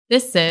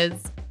This is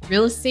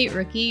Real Estate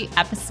Rookie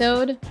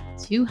episode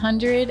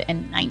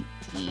 219.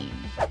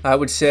 I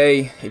would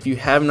say if you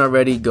haven't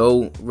already,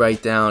 go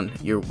write down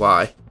your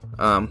why.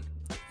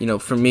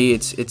 For me,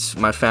 it's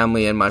my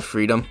family and my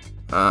freedom.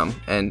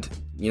 And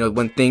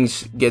when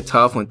things get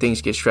tough, when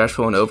things get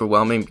stressful and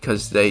overwhelming,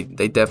 because they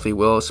definitely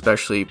will,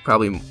 especially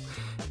probably,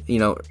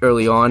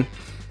 early on,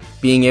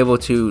 being able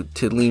to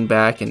lean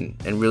back and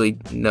really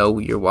know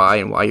your why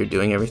and why you're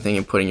doing everything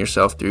and putting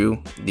yourself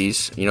through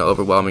these,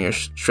 overwhelming or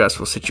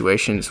stressful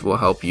situations will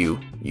help you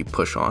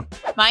push on.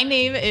 My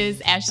name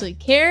is Ashley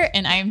Kerr,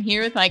 and I am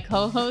here with my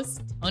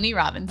co-host, Tony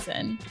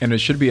Robinson. And it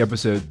should be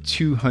episode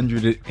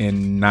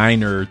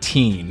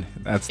 209-er-teen.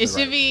 It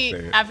should be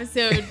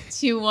episode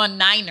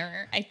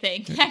 219er, I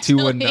think.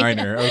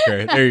 219er.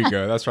 Okay, there you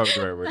go. That's probably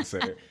the right way to say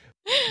it.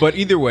 But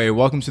either way,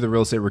 welcome to the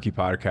Real Estate Rookie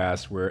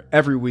Podcast, where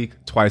every week,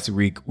 twice a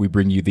week, we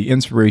bring you the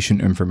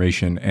inspiration,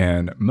 information,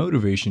 and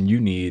motivation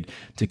you need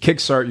to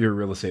kickstart your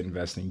real estate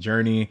investing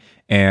journey.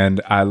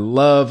 And I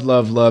love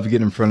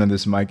getting in front of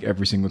this mic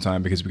every single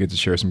time because we get to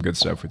share some good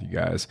stuff with you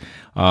guys.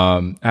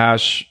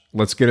 Ash,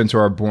 let's get into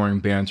our boring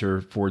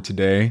banter for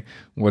today.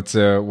 What's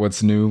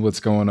new?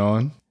 What's going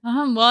on?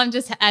 Well, I'm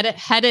just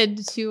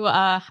headed to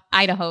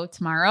Idaho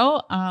tomorrow.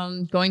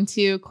 Going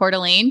to Coeur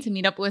d'Alene to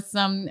meet up with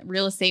some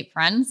real estate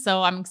friends.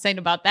 So I'm excited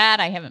about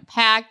that. I haven't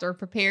packed or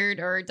prepared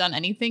or done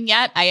anything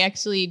yet. I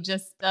actually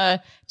just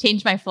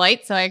changed my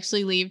flight. So I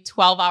actually leave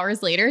 12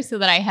 hours later so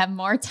that I have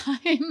more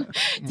time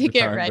to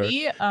get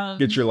ready.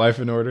 Get your life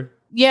in order.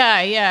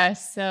 Yeah.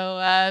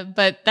 So,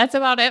 but that's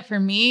about it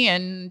for me.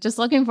 And just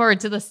looking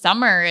forward to the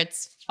summer.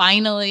 It's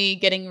finally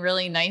getting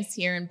really nice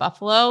here in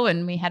Buffalo,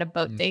 and we had a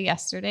boat day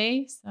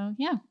yesterday. So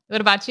yeah.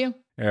 What about you?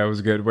 Yeah, it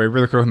was good. We're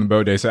really cool on the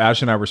boat day. So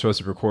Ash and I were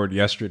supposed to record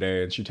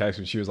yesterday, and she texted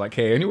me. She was like,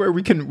 "Hey, anywhere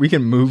we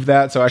can move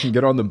that so I can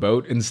get on the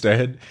boat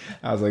instead."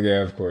 I was like,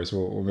 "Yeah, of course,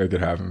 we'll make it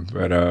happen."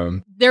 But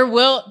there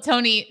will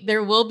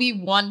be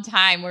one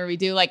time where we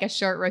do like a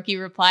short rookie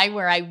reply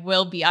where I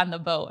will be on the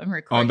boat and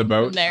recording on the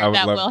boat. From there.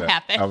 That will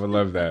happen. I would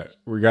love that.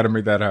 We got to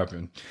make that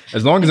happen.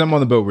 As long as I'm on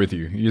the boat with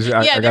you.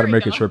 I got to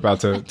make a trip out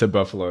to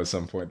Buffalo at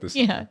some point this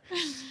summer.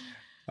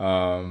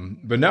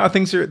 But no,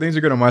 things are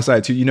good on my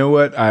side too. You know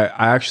what? I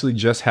actually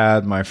just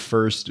had my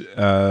first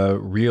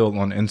reel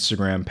on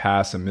Instagram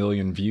pass 1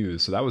 million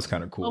views. So that was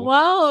kind of cool. Oh,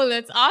 wow,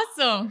 that's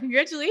awesome.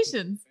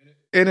 Congratulations.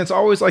 And it's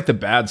always like the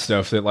bad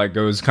stuff that like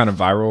goes kind of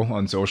viral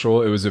on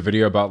social. It was a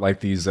video about like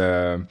these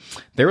they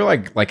were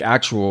like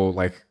actual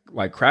like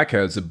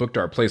crackheads that booked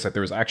our place. Like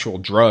there was actual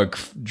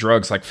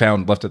drugs like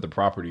found left at the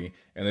property,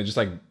 and they just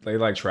like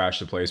trashed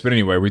the place. But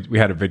anyway, we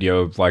had a video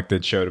of like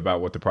that showed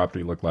about what the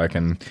property looked like,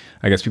 and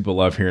I guess people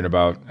love hearing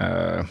about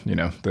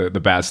the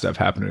bad stuff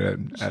happening at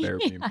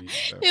Airbnb.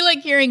 So. They like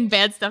hearing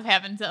bad stuff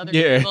happen to other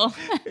people.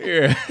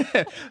 Yeah.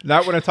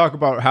 Not when I talk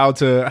about how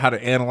to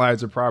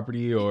analyze a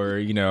property or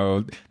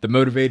the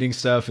motivating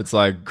stuff. It's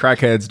like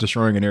crackheads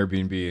destroying an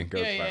Airbnb. And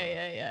goes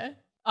yeah.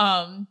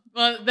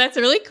 Well, that's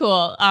really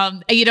cool.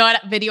 What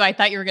video I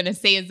thought you were going to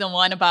say is the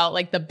one about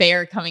like the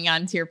bear coming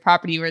onto your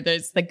property where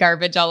there's the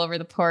garbage all over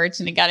the porch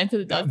and it got into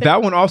the dust.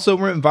 That one also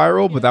went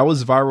viral, but that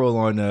was viral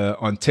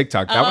on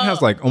TikTok. That one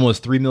has like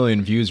almost 3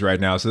 million views right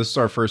now. So this is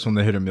our first one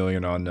that hit 1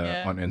 million on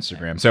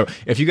Instagram. So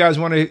if you guys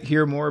want to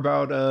hear more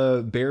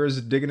about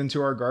bears digging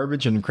into our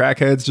garbage and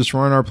crackheads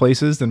destroying our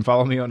places, then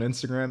follow me on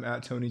Instagram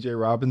at Tony J.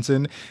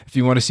 Robinson. If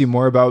you want to see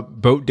more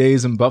about boat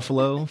days in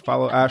Buffalo,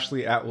 follow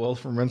Ashley at Wealth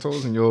from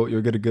Rentals, and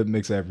you'll get a good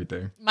mix of everything.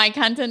 My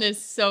content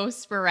is so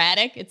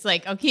sporadic. It's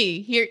like,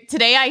 okay, here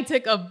today I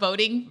took a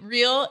boating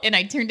reel and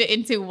I turned it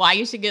into why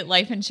you should get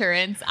life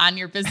insurance on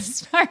your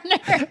business partner.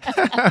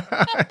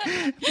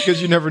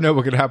 Because you never know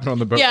what could happen on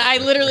the boat. Yeah,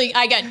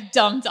 I got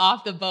dumped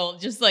off the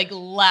boat, just like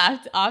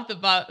left off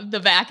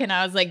the back, and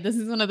I was like, this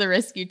is one of the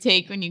risks you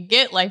take when you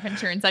get life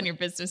insurance on your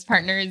business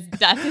partner. Is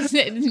death?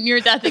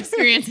 Near death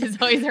experience is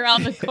always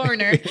around the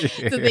corner,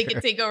 so they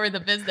can take over the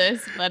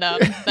business. But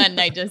then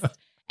I just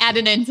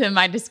added into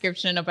my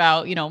description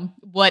about,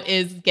 what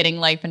is getting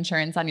life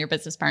insurance on your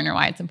business partner,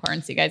 why it's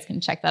important. So you guys can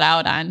check that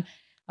out on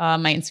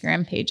my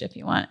Instagram page if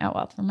you want, at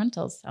Wealth from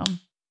Rentals. So,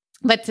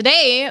 but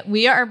today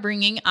we are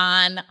bringing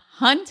on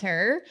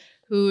Hunter,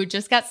 who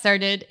just got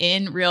started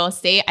in real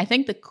estate. I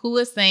think the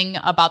coolest thing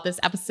about this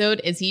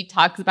episode is he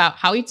talks about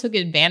how he took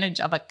advantage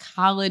of a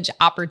college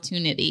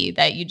opportunity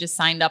that you just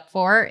signed up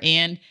for,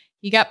 and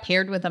he got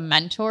paired with a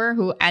mentor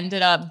who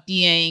ended up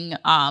being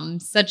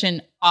such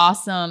an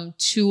awesome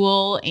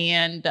tool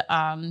and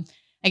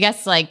I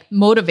guess like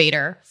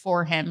motivator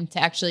for him to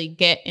actually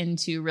get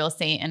into real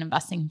estate and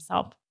investing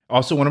himself.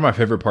 Also, one of my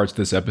favorite parts of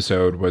this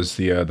episode was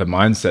the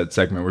mindset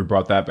segment. We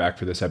brought that back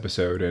for this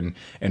episode, and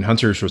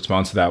Hunter's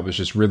response to that was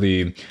just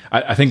really,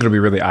 I think it'll be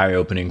really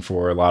eye-opening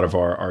for a lot of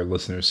our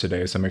listeners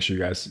today. So make sure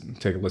you guys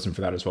take a listen for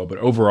that as well. But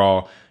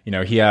overall,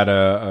 he had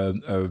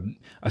a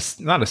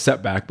not a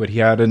setback, but he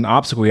had an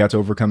obstacle he had to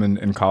overcome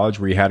in college,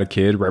 where he had a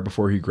kid right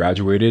before he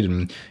graduated,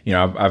 and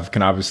I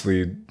can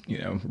obviously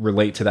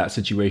relate to that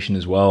situation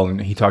as well.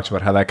 And he talks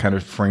about how that kind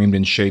of framed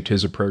and shaped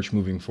his approach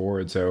moving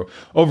forward. So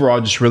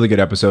overall, just really good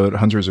episode.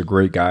 Hunter is a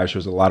great guy,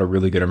 shows a lot of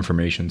really good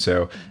information.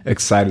 So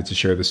excited to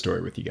share this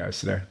story with you guys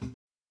today.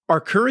 Are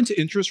current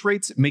interest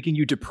rates making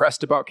you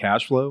depressed about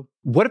cash flow?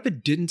 What if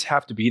it didn't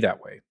have to be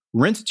that way?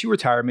 Rent to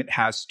Retirement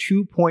has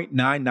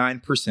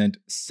 2.99%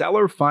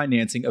 seller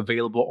financing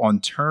available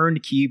on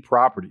turnkey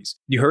properties.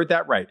 You heard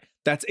that right.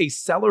 That's a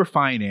seller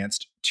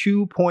financed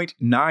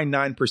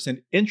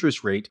 2.99%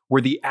 interest rate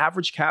where the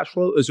average cash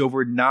flow is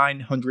over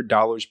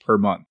 $900 per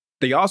month.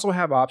 They also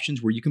have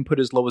options where you can put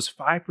as low as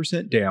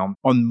 5% down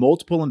on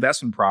multiple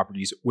investment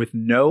properties with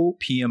no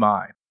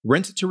PMI.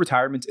 Rent to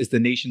Retirement is the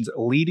nation's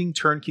leading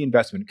turnkey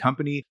investment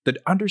company that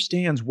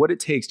understands what it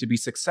takes to be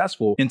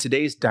successful in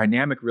today's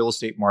dynamic real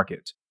estate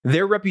market.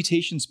 Their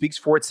reputation speaks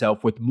for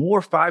itself with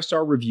more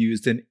 5-star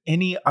reviews than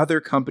any other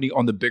company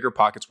on the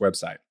BiggerPockets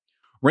website.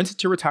 Rent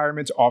to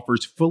Retirement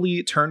offers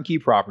fully turnkey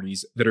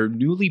properties that are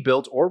newly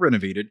built or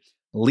renovated,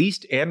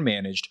 leased and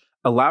managed,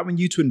 allowing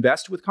you to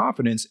invest with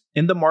confidence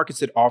in the markets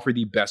that offer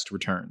the best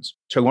returns.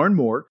 To learn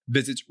more,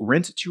 visit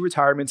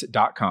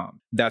renttoretirement.com.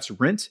 That's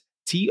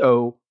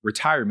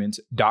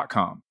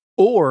renttoretirement.com.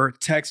 Or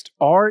text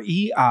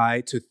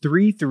REI to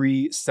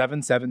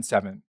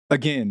 33777.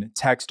 Again,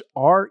 text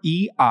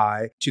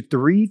REI to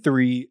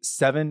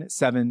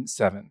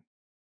 33777.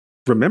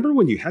 Remember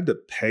when you had to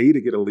pay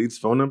to get a lead's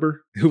phone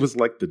number? It was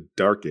like the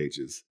dark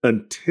ages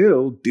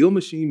until Deal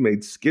Machine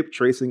made skip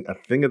tracing a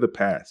thing of the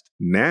past.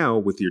 Now,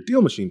 with your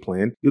Deal Machine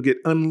plan, you'll get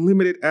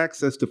unlimited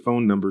access to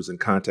phone numbers and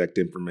contact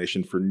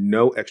information for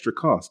no extra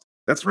cost.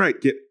 That's right,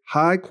 get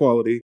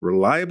high-quality,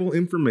 reliable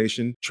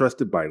information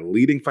trusted by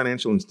leading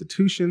financial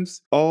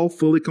institutions, all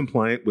fully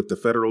compliant with the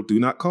federal Do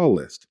Not Call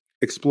list.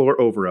 Explore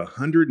over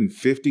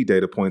 150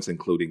 data points,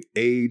 including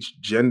age,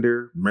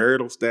 gender,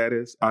 marital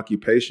status,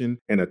 occupation,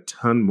 and a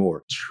ton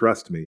more.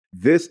 Trust me,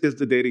 this is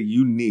the data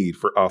you need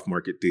for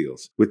off-market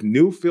deals. With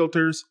new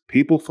filters,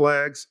 people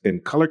flags,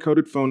 and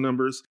color-coded phone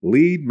numbers,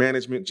 lead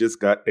management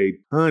just got a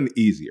ton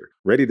easier.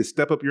 Ready to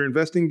step up your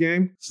investing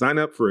game? Sign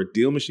up for a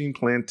Deal Machine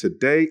plan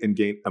today and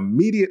gain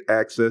immediate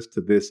access to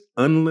this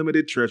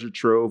unlimited treasure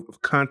trove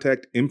of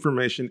contact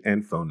information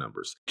and phone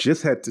numbers.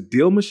 Just head to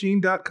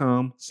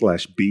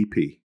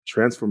DealMachine.com/BP.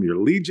 Transform your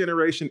lead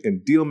generation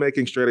and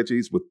deal-making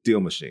strategies with Deal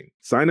Machine.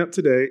 Sign up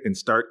today and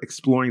start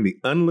exploring the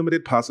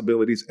unlimited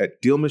possibilities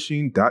at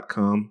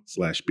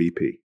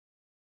DealMachine.com/BP.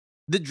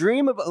 The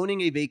dream of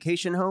owning a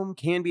vacation home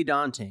can be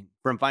daunting.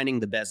 From finding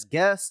the best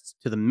guests,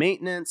 to the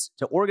maintenance,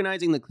 to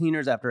organizing the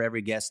cleaners after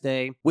every guest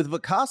stay. With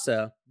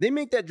Vacasa, they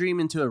make that dream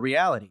into a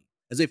reality.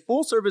 As a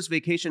full-service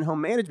vacation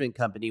home management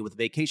company with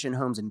vacation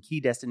homes in key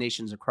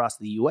destinations across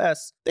the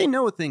U.S., they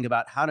know a thing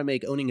about how to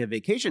make owning a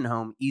vacation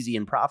home easy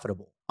and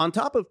profitable. On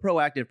top of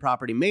proactive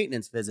property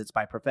maintenance visits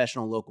by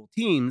professional local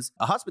teams,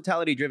 a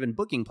hospitality-driven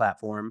booking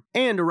platform,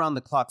 and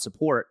around-the-clock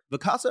support,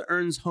 Vacasa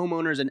earns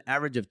homeowners an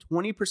average of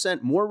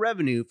 20% more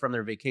revenue from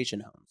their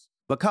vacation homes.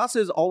 Vacasa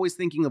is always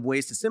thinking of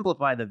ways to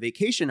simplify the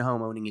vacation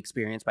home owning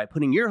experience by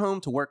putting your home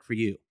to work for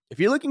you. If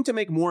you're looking to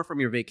make more from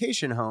your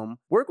vacation home,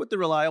 work with the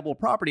reliable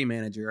property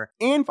manager,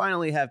 and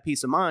finally have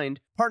peace of mind,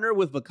 partner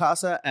with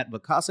Vacasa at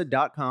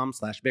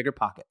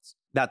vacasa.com/biggerpockets.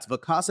 That's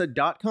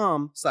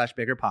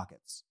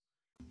vacasa.com/biggerpockets.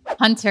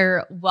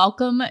 Hunter,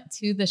 welcome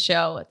to the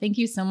show. Thank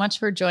you so much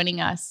for joining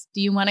us.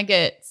 Do you want to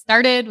get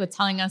started with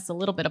telling us a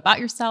little bit about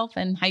yourself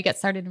and how you got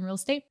started in real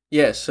estate?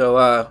 Yeah, so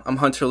I'm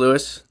Hunter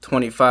Lewis,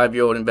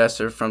 25-year-old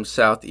investor from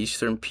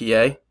southeastern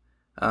PA.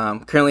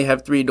 Currently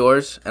have 3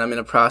 doors, and I'm in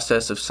the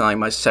process of selling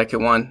my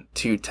second one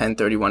to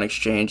 1031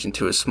 exchange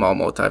into a small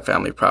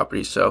multifamily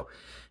property. So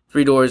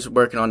 3 doors,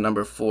 working on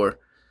number 4.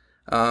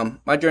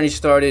 My journey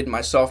started my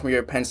sophomore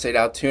year at Penn State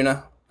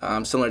Altoona.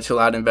 Similar to a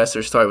lot of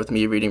investors, started with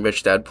me reading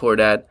Rich Dad, Poor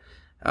Dad.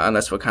 And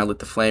that's what kind of lit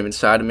the flame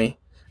inside of me.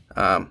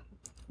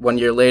 1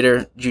 year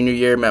later, junior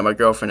year, met my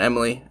girlfriend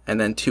Emily,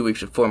 and then 2 weeks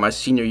before my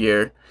senior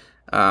year,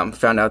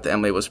 found out that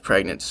Emily was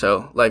pregnant.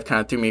 So life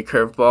kind of threw me a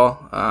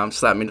curveball,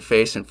 slapped me in the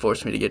face, and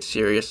forced me to get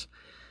serious.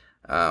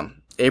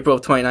 April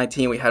of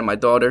 2019, we had my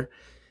daughter.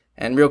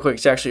 And real quick,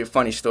 it's actually a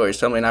funny story.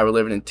 So Emily and I were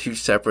living in 2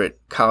 separate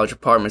college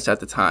apartments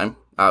at the time.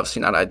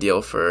 Obviously not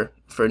ideal for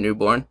a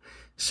newborn.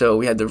 So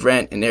we had to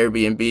rent an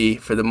Airbnb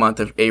for the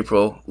month of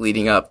April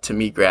leading up to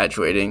me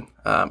graduating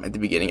at the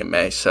beginning of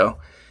May. So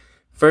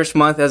first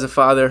month as a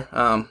father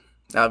out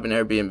of an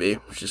Airbnb,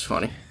 which is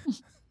funny.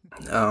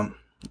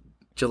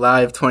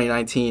 July of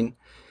 2019,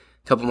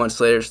 a couple months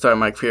later, started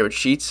my career with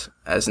Sheets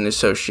as an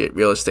associate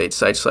real estate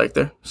site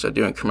selector. So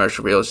doing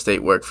commercial real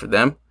estate work for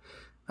them.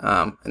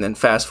 And then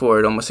fast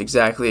forward almost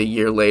exactly a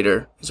year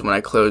later is when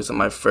I closed on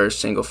my first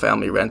single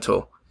family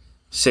rental.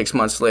 6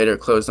 months later,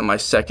 closed on my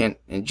second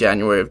in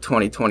January of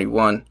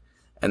 2021,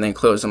 and then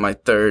closed on my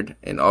third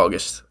in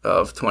August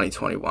of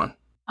 2021.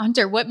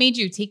 Hunter, what made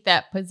you take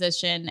that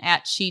position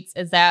at Sheets?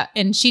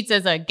 Sheets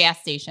is a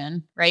gas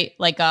station, right?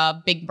 Like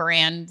a big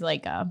brand,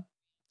 like a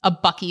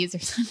Buc-ee's or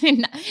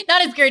something.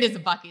 Not as great as a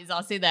Buc-ee's,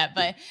 I'll say that,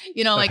 but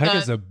like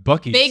a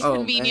Buc-ee's? Big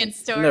convenience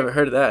store. Never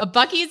heard of that. A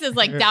Buc-ee's is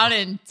like down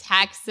in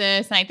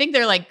Texas, and I think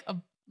they're like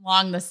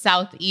along the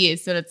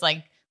southeast, so it's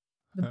like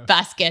the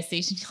best gas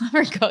station you'll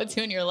ever go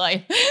to in your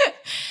life.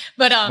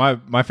 But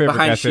my favorite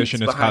Behind gas station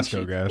sheets, is behind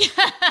Costco gas.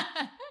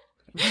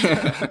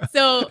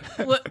 So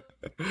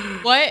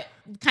what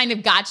kind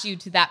of got you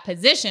to that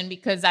position?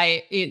 Because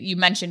you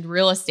mentioned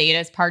real estate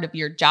as part of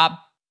your job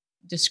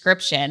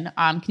description.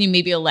 Can you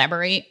maybe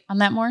elaborate on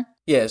that more?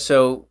 Yeah,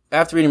 so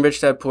after reading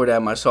Rich Dad Poor Dad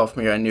my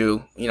sophomore year, I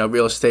knew,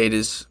 real estate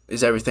is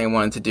everything I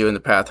wanted to do in the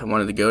path I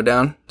wanted to go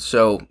down.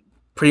 So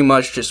pretty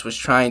much just was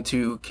trying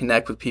to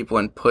connect with people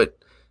and put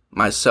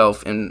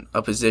myself in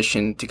a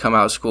position to come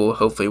out of school,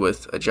 hopefully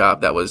with a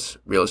job that was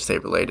real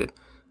estate related.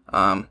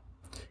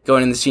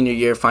 Going in the senior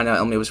year, find out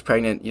Emily was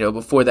pregnant.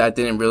 Before that,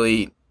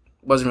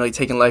 wasn't really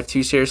taking life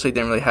too seriously.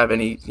 Didn't really have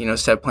any,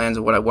 set plans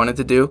of what I wanted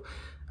to do.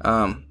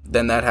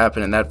 Then that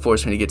happened, and that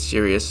forced me to get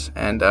serious.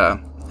 And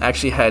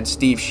actually had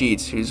Steve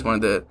Sheets, who's one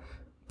of the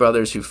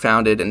brothers who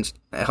founded and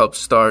helped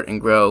start and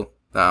grow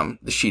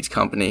the Sheets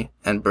company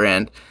and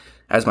brand,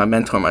 as my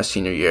mentor my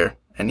senior year.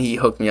 And he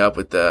hooked me up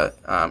with the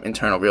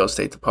internal real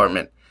estate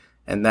department.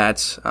 And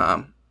that's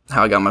how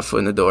I got my foot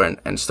in the door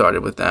and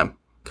started with them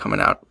coming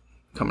out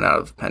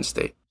of Penn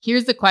State.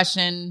 Here's the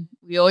question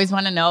we always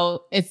want to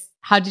know is,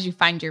 how did you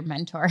find your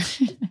mentor?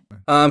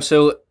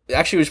 So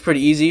actually it was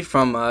pretty easy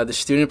from the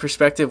student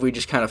perspective. We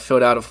just kind of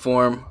filled out a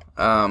form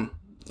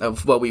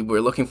of what we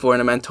were looking for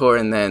in a mentor,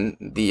 and then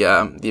the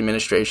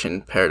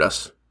administration paired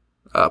us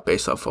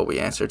based off what we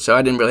answered. So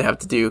I didn't really have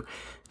to do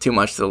too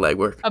much to the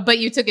legwork. But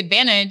you took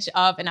advantage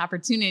of an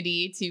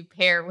opportunity to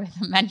pair with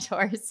a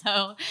mentor.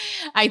 So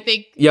I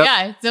think,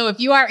 yeah. So if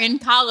you are in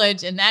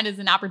college and that is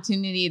an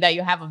opportunity that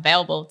you have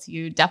available to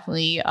you,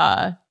 definitely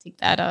take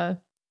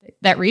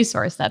that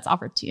resource that's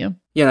offered to you.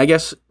 Yeah, and I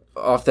guess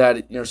off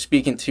that,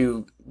 speaking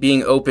to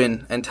being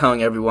open and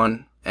telling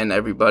everyone and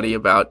everybody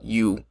about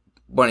you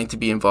wanting to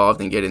be involved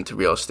and get into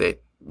real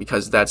estate,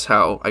 because that's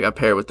how I got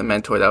paired with the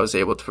mentor that was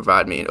able to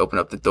provide me and open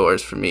up the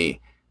doors for me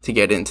to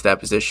get into that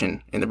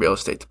position in the real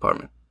estate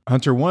department.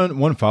 Hunter,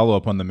 one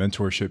follow-up on the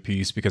mentorship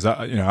piece, because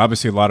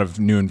obviously a lot of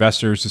new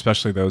investors,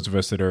 especially those of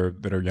us that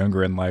are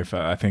younger in life,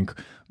 I think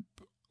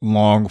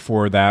long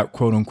for that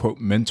quote unquote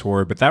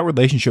mentor, but that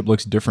relationship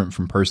looks different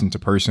from person to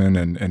person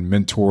and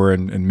mentor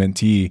and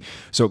mentee.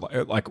 So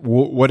like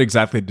what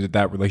exactly did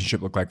that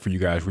relationship look like for you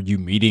guys? Were you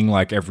meeting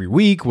like every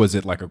week? Was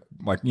it like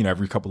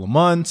every couple of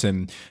months?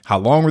 And how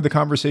long were the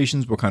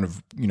conversations? What kind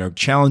of,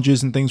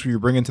 challenges and things were you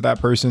bringing to that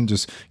person?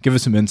 Just give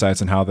us some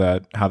insights on how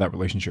that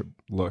relationship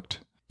looked.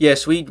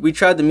 Yes, we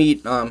tried to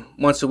meet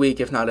once a week,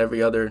 if not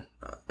every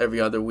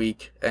other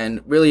week.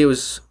 And really it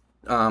was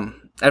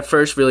at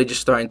first really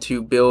just starting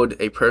to build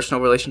a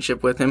personal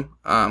relationship with him,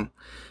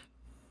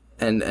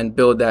 and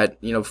build that,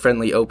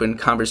 friendly, open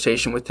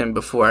conversation with him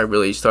before I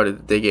really started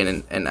to dig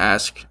in and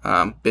ask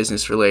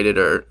business related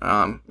or,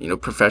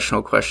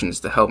 professional questions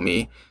to help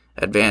me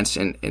advance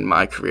in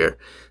my career.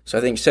 So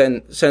I think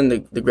setting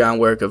the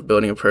groundwork of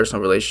building a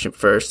personal relationship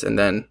first, and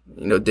then,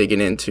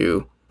 digging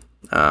into,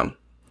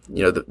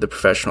 the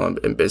professional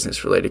and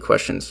business related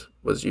questions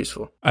was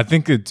useful. I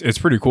think it's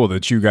pretty cool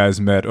that you guys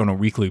met on a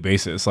weekly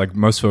basis. Like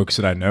most folks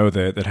that I know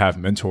that have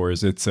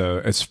mentors,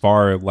 it's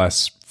far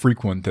less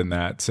frequent than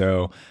that.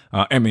 So,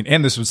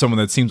 and this was someone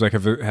that seems like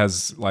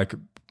has like,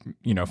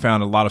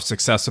 found a lot of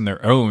success on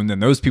their own,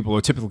 and those people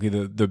are typically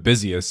the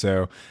busiest.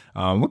 So,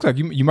 looks like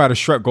you might have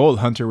struck gold,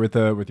 Hunter, with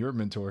your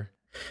mentor.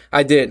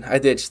 I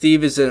did.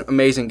 Steve is an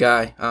amazing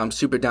guy,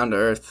 super down to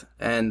earth,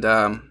 and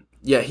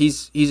yeah,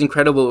 he's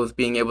incredible with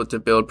being able to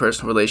build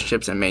personal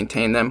relationships and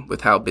maintain them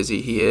with how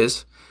busy he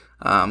is.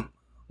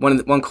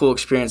 One cool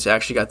experience I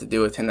actually got to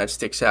do with him that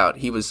sticks out.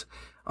 He was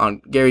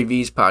on Gary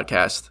Vee's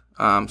podcast,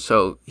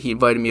 so he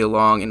invited me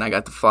along, and I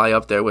got to fly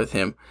up there with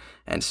him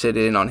and sit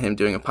in on him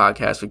doing a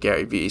podcast with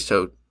Gary Vee.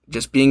 So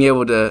just being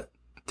able to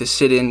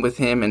sit in with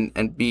him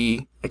and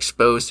be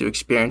exposed to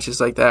experiences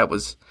like that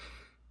was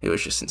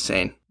just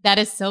insane. That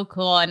is so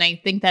cool. And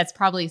I think that's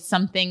probably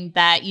something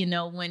that,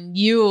 when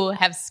you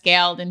have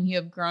scaled and you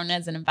have grown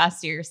as an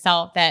investor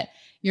yourself, that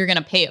you're going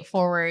to pay it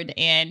forward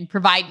and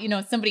provide,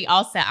 somebody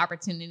else that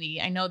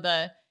opportunity. I know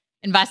the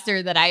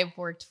investor that I've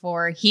worked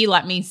for, he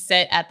let me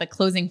sit at the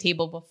closing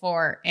table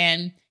before,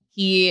 and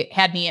he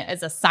had me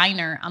as a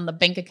signer on the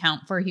bank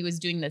account for he was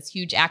doing this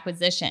huge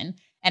acquisition.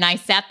 And I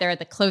sat there at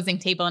the closing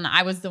table, and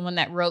I was the one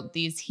that wrote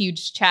these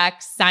huge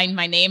checks, signed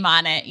my name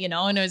on it,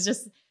 and it was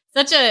just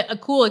such a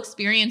cool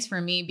experience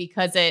for me,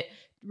 because it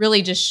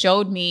really just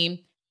showed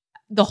me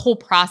the whole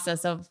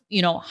process of,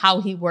 how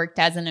he worked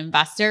as an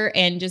investor,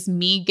 and just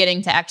me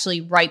getting to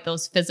actually write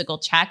those physical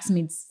checks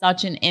made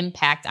such an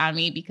impact on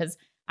me, because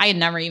I had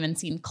never even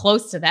seen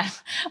close to that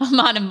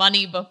amount of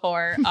money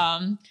before.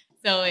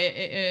 So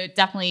it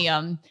definitely,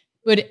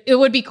 it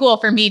would be cool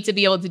for me to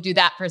be able to do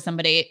that for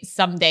somebody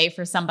someday,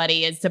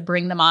 is to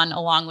bring them on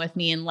along with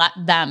me and let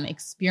them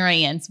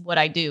experience what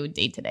I do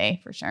day to day,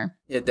 for sure.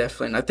 Yeah,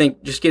 definitely. And I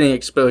think just getting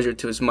exposure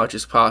to as much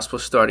as possible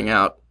starting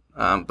out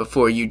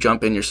before you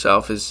jump in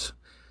yourself is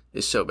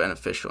so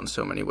beneficial in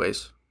so many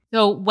ways.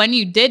 So when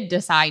you did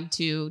decide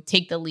to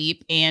take the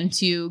leap and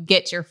to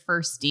get your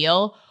first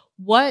deal,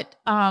 what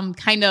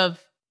kind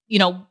of,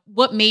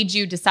 what made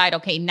you decide,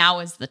 okay, now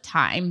is the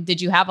time?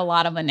 Did you have a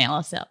lot of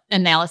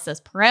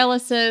analysis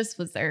paralysis?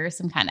 Was there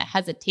some kind of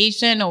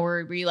hesitation,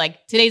 or were you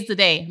like, today's the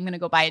day, I'm going to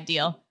go buy a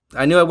deal?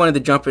 I knew I wanted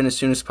to jump in as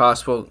soon as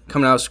possible.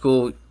 Coming out of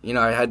school,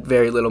 I had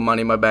very little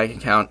money in my bank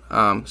account.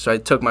 So I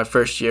took my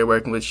first year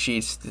working with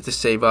Sheetz to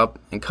save up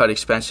and cut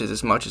expenses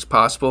as much as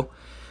possible.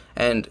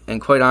 And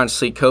quite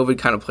honestly, COVID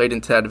kind of played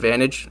into that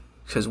advantage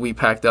because we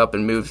packed up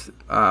and moved,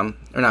 or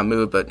not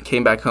moved, but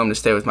came back home to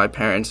stay with my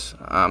parents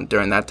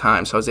during that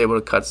time. So I was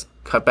able to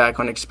cut back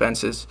on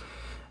expenses,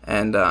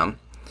 and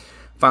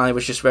finally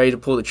was just ready to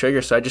pull the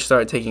trigger. So I just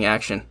started taking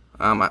action.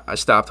 I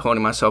stopped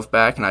holding myself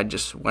back, and I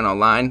just went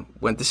online,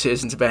 went to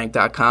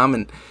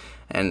citizensbank.com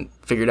and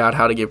figured out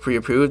how to get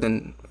pre-approved,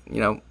 and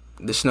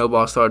the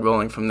snowball started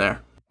rolling from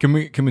there. Can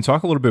we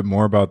talk a little bit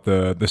more about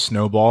the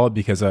snowball?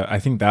 Because I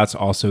think that's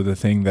also the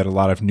thing that a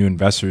lot of new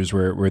investors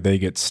where they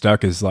get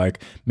stuck is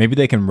like, maybe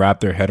they can wrap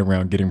their head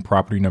around getting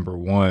property number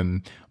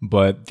 1,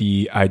 but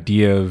the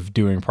idea of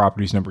doing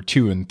properties number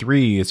 2 and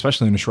 3,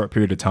 especially in a short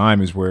period of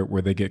time, is where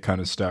they get kind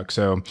of stuck.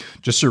 So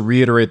just to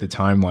reiterate the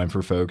timeline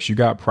for folks, you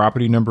got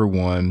property number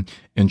 1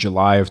 in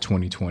July of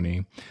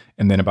 2020.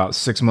 And then about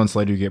 6 months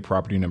later, you get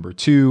property number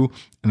 2.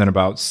 And then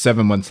about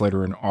 7 months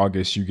later in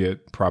August, you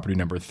get property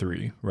number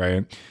 3,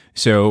 right?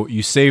 So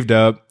you saved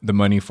up the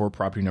money for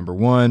property number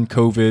 1,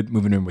 COVID,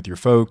 moving in with your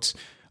folks.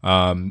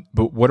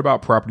 But what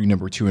about property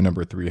number 2 and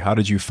number 3? How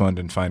did you fund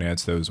and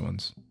finance those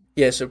ones?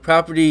 Yeah, so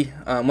property,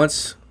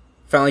 once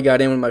finally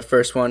got in with my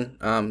first one,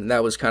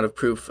 that was kind of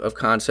proof of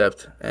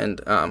concept, and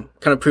kind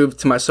of proved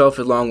to myself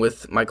along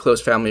with my close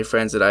family and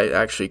friends that I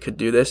actually could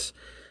do this.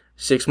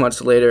 6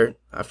 months later,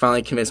 I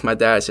finally convinced my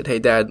dad. I said, hey,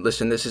 Dad,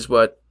 listen, this is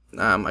what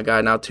I got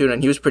in Altoona.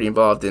 And he was pretty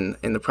involved in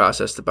the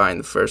process to buying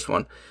the first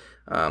one.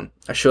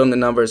 I showed him the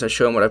numbers. I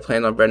showed him what I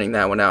planned on renting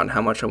that one out and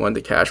how much I wanted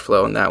the cash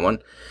flow on that one,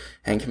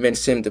 and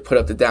convinced him to put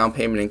up the down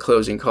payment and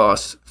closing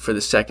costs for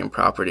the second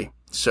property.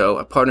 So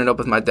I partnered up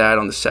with my dad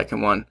on the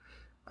second one.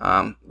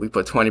 We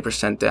put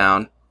 20%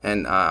 down,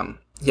 and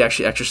he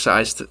actually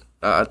exercised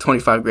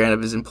 $25,000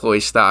 of his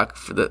employee stock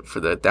for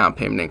the down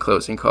payment and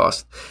closing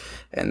cost.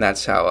 And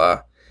that's how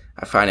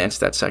I financed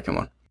that second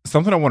one.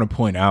 Something I want to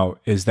point out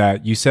is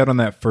that you said on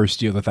that first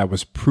deal that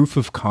was proof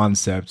of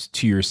concept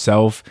to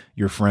yourself,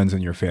 your friends,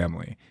 and your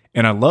family.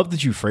 And I love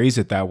that you phrase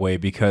it that way,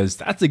 because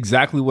that's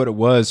exactly what it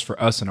was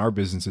for us in our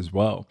business as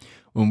well.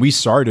 When we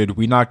started,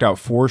 we knocked out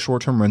 4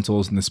 short-term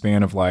rentals in the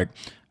span of like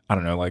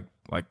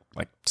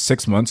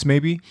 6 months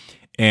maybe.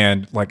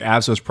 And like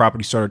as those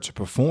properties started to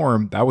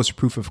perform, that was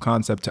proof of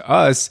concept to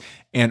us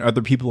and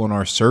other people in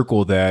our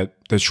circle that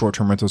the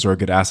short-term rentals are a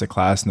good asset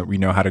class and that we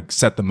know how to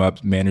set them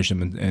up, manage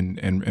them,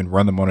 and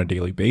run them on a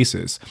daily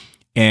basis.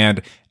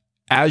 And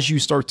as you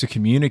start to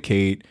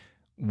communicate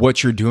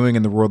what you're doing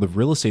in the world of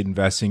real estate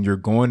investing, you're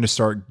going to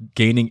start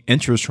gaining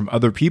interest from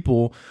other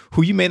people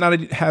who you may not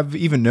have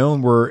even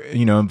known were,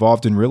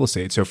 involved in real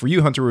estate. So for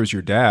you, Hunter, it was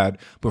your dad,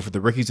 but for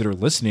the rookies that are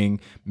listening,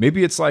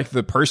 maybe it's like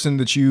the person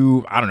that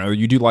you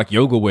do like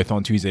yoga with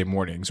on Tuesday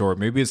mornings, or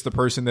maybe it's the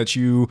person that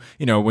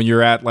when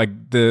you're at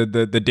like the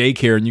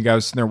daycare and you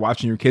guys sitting there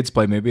watching your kids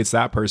play, maybe it's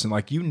that person.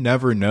 Like, you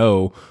never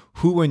know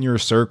who in your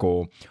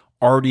circle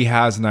already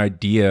has an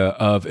idea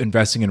of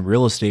investing in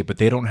real estate, but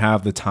they don't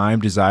have the time,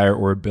 desire,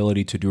 or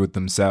ability to do it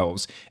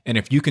themselves. And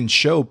if you can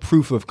show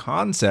proof of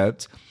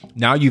concept,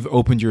 now you've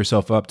opened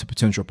yourself up to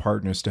potential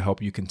partners to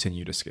help you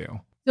continue to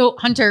scale. So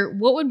Hunter,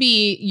 what would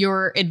be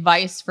your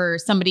advice for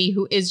somebody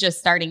who is just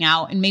starting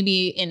out and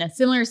maybe in a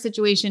similar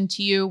situation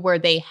to you where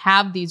they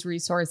have these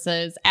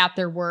resources at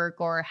their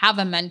work or have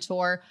a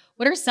mentor?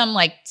 What are some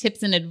like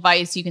tips and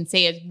advice you can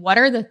say is what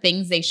are the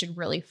things they should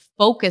really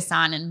focus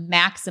on and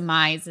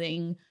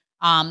maximizing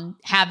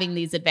having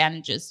these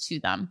advantages to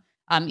them?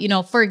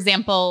 For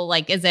example,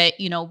 like, is it,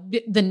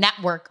 the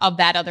network of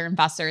that other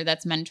investor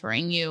that's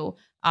mentoring you,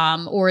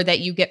 or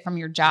that you get from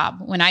your job?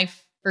 When I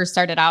first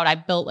started out, I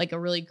built like a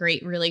really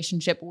great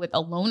relationship with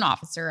a loan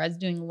officer. I was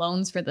doing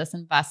loans for this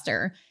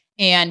investor.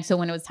 And so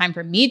when it was time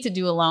for me to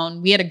do a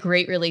loan, we had a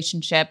great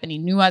relationship and he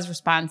knew I was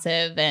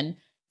responsive. And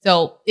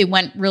so it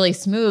went really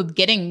smooth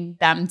getting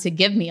them to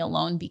give me a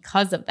loan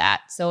because of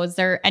that. So is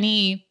there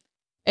any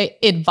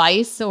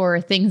advice or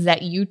things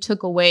that you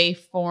took away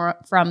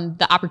from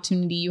the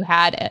opportunity you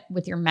had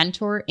with your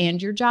mentor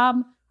and your job?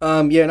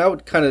 Yeah, and I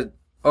would kind of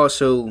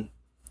also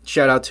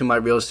shout out to my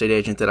real estate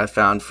agent that I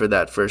found for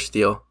that first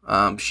deal.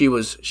 She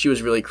was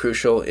really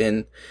crucial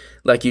in,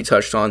 like you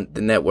touched on,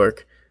 the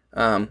network.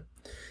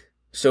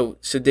 So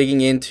digging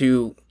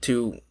into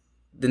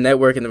the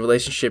network and the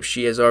relationship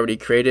she has already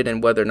created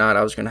and whether or not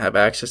I was going to have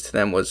access to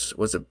them was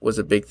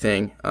a big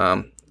thing.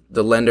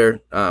 The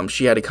lender,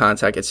 she had a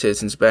contact at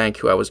Citizens Bank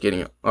who I was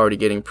already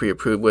getting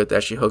pre-approved with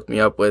that she hooked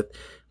me up with.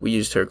 We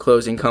used her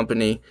closing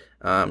company.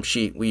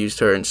 We used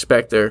her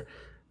inspector.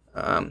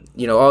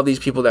 All these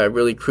people that are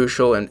really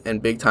crucial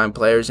and big time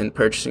players in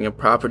purchasing a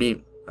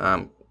property.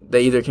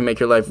 They either can make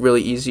your life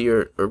really easy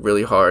or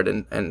really hard.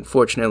 And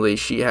fortunately,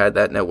 she had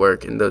that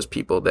network and those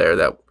people there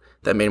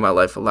that made my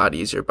life a lot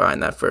easier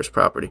buying that first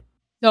property.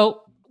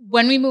 So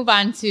when we move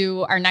on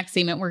to our next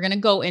segment, we're going to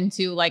go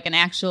into like an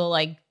actual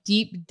like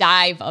deep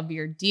dive of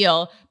your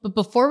deal. But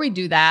before we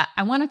do that,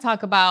 I want to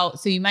talk about,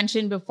 so you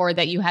mentioned before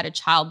that you had a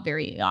child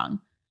very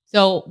young.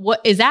 So what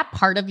is that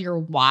part of your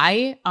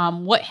why?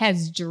 What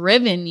has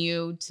driven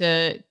you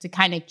to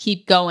kind of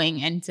keep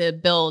going and to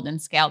build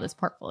and scale this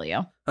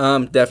portfolio?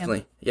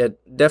 Definitely. Yeah,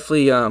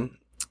 definitely.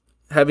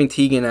 Having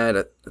Tegan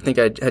I think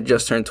I had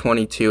just turned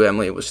 22.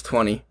 Emily was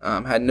 20.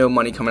 Had no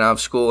money coming out of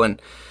school, and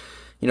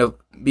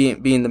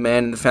being the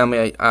man in the family,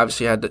 I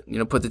obviously had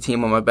to put the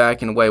team on my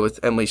back in a way, with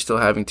Emily still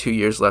having 2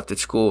 years left at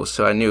school.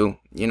 So I knew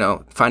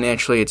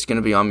financially it's going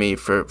to be on me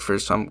for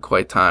some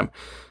quite time.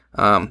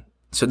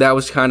 So that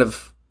was kind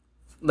of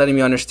letting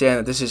me understand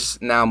that this is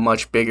now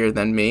much bigger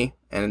than me,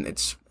 and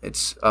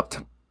it's up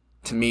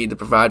to me to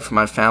provide for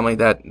my family.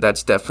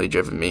 That's definitely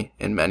driven me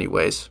in many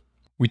ways.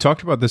 We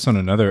talked about this on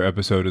another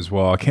episode as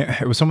well.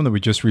 It was someone that we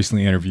just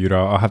recently interviewed.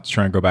 I'll have to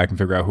try and go back and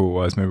figure out who it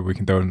was. Maybe we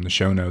can throw it in the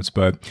show notes.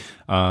 But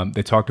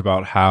they talked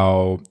about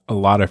how a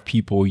lot of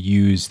people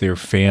use their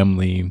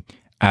family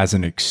as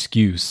an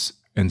excuse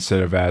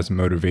instead of as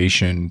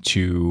motivation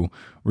to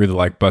really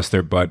like bust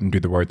their butt and do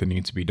the work that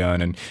needs to be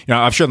done. And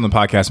I've shared on the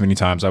podcast many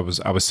times. I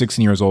was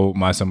 16 years old.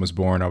 My son was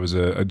born. I was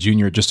a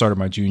junior, just started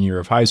my junior year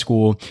of high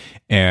school.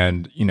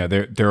 And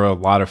there are a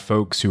lot of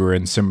folks who are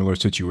in similar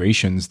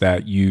situations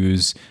that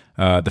use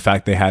the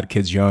fact they had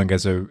kids young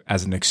as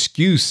an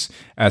excuse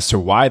as to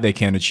why they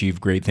can't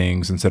achieve great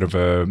things instead of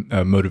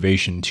a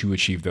motivation to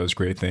achieve those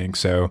great things.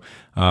 So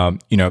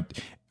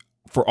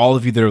for all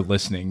of you that are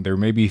listening, there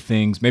may be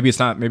things, maybe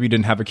you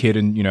didn't have a kid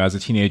as a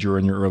teenager or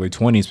in your early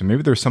 20s, but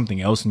maybe there's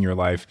something else in your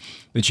life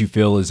that you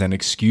feel is an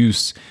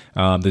excuse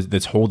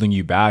that's holding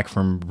you back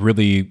from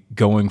really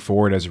going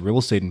forward as a real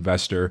estate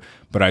investor.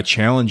 But I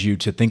challenge you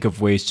to think of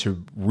ways to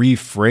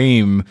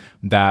reframe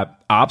that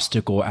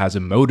obstacle as a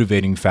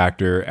motivating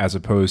factor as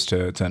opposed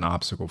to an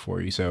obstacle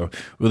for you. So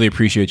really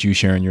appreciate you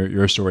sharing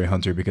your story,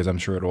 Hunter, because I'm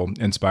sure it'll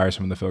inspire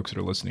some of the folks that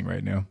are listening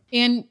right now.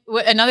 And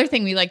another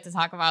thing we like to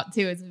talk about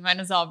too, is we might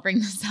as well bring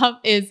this up,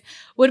 is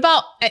what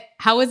about,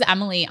 how is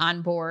Emily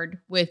on board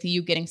with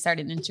you getting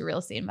started into real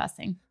estate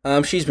investing?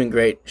 She's been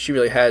great. She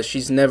really has.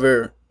 She's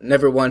never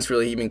once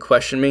really even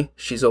questioned me.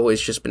 She's always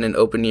just been an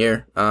open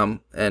ear,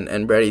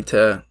 and ready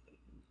to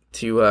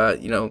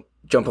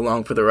jump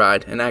along for the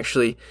ride. And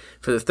actually,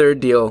 for the third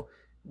deal,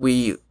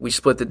 we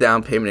split the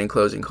down payment and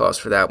closing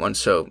costs for that one.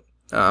 So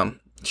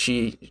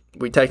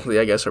we technically,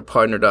 I guess, are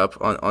partnered up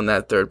on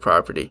that third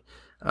property.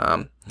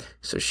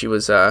 So she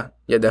was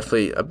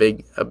definitely a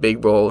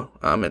big role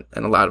and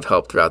a lot of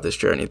help throughout this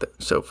journey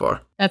so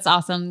far. That's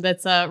awesome.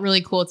 That's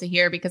really cool to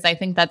hear, because I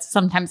think that's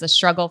sometimes a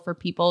struggle for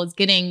people, is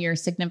getting your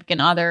significant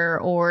other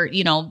or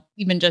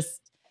even just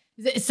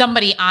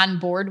somebody on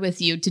board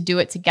with you to do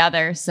it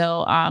together.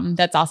 So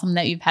that's awesome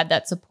that you've had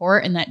that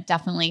support, and that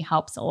definitely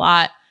helps a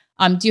lot.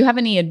 Do you have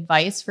any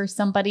advice for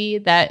somebody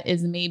that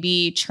is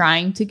maybe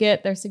trying to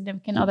get their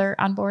significant other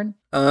on board?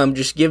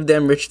 Just give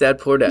them Rich Dad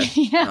Poor Dad.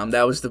 Yeah.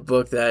 That was the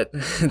book that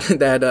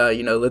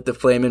lit the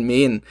flame in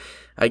me, and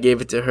I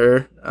gave it to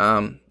her.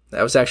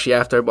 That was actually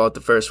after I bought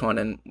the first one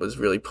and was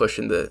really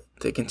pushing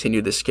to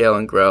continue to scale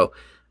and grow.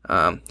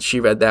 She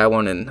read that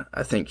one, and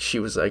I think she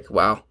was like,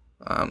 wow.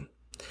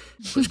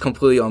 Was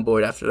completely on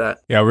board after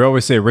that. Yeah, we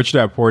always say Rich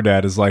Dad Poor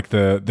Dad is like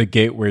the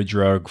gateway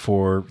drug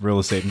for real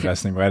estate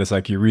investing, right? It's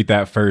like you read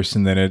that first,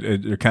 and then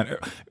it kind of,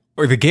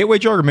 or the gateway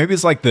drug, or maybe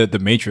it's like the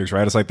Matrix,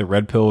 right? It's like the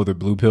red pill or the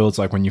blue pill. It's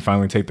like when you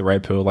finally take the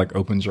right pill, like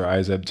opens your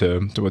eyes up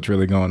to what's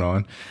really going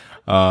on.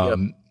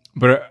 Yep.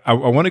 But I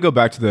want to go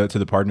back to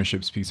the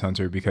partnerships piece,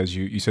 Hunter, because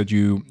you said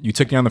you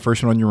took down the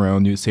first one on your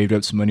own. You saved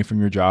up some money from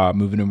your job,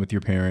 moving in with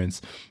your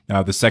parents.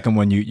 The second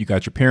one, you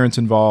got your parents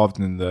involved,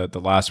 and the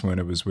last one,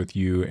 it was with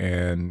you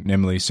and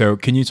Emily. So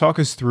can you talk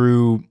us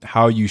through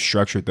how you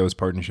structured those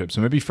partnerships? So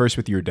maybe first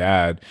with your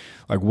dad,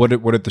 like what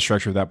did the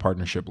structure of that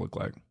partnership look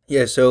like?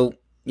 Yeah, so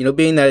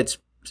being that it's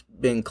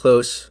been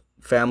close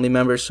family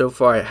members so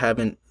far, I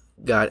haven't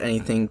got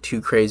anything too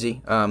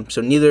crazy.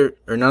 So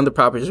none of the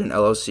properties are in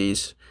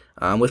LLCs.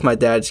 With my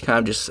dad, it's kind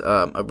of just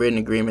a written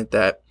agreement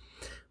that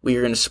we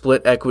are going to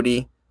split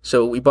equity.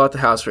 So we bought the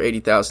house for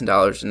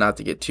 $80,000, and not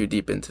to get too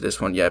deep into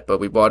this one yet, but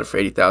we bought it for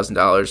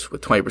 $80,000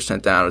 with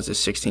 20% down. It was a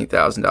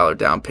 $16,000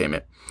 down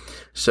payment.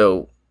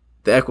 So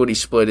the equity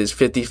split is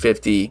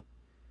 50-50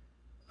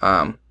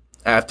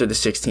 after the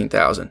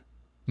 $16,000.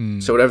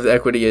 So whatever the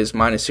equity is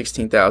minus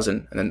 $16,000,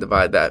 and then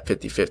divide that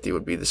 50-50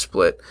 would be the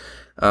split.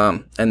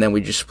 And then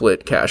we just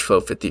split cash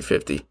flow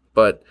 50-50.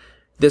 But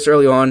this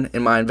early on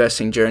in my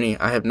investing journey,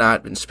 I have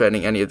not been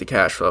spending any of the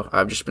cash flow.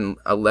 I've just been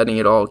letting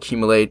it all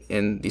accumulate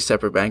in the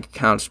separate bank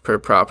accounts per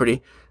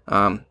property,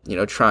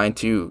 trying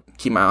to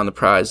keep my eye on the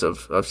prize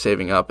of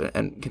saving up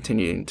and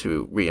continuing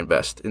to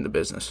reinvest in the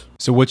business.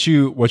 So what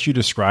you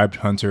described,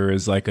 Hunter,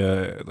 is like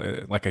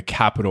a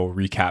capital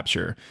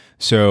recapture.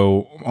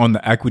 So on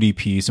the equity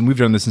piece, and we've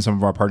done this in some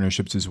of our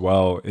partnerships as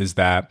well, is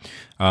that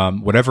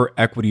whatever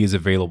equity is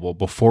available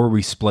before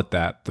we split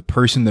that, the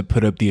person that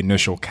put up the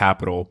initial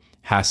capital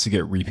has to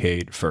get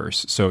repaid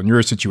first. So in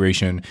your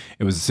situation,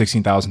 it was a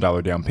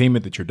 $16,000 down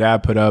payment that your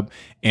dad put up.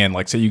 And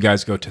like, say you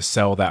guys go to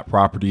sell that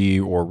property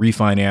or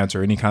refinance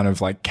or any kind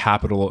of like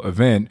capital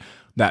event,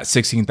 that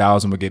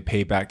 $16,000 would get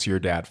paid back to your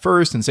dad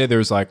first, and say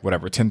there's like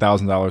whatever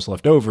 $10,000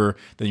 left over,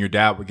 then your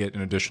dad would get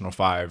an additional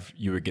 $5,000,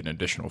 you would get an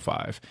additional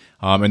 $5,000,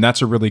 and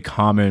that's a really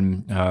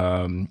common,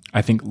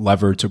 I think,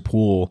 lever to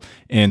pull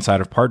inside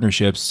of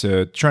partnerships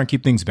to try and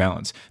keep things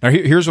balanced. Now,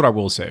 here's what I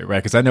will say, right?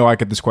 Because I know I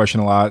get this question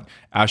a lot.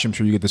 Ash, I'm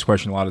sure you get this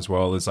question a lot as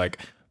well. Is like,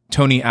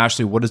 Tony,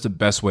 Ashley, what is the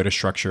best way to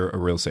structure a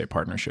real estate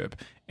partnership?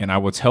 And I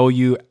will tell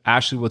you,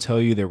 Ashley will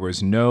tell you, there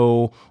was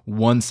no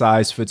one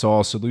size fits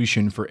all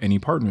solution for any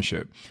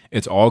partnership.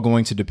 It's all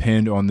going to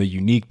depend on the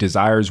unique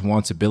desires,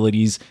 wants,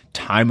 abilities,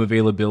 time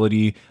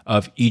availability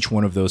of each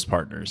one of those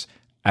partners.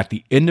 At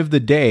the end of the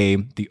day,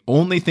 the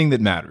only thing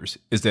that matters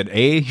is that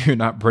A, you're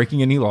not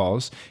breaking any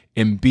laws,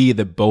 and B,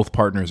 that both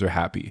partners are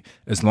happy.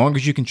 As long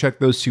as you can check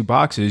those two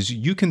boxes,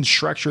 you can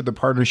structure the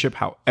partnership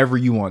however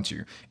you want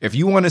to. If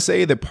you want to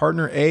say that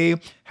partner A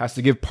has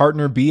to give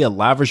partner B a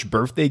lavish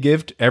birthday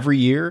gift every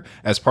year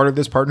as part of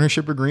this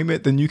partnership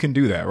agreement, then you can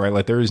do that, right?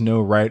 Like, there is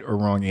no right or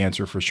wrong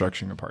answer for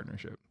structuring a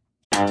partnership.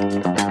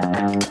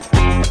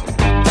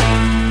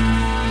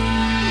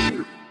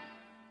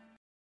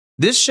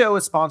 This show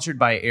is sponsored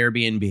by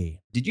Airbnb.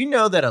 Did you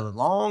know that a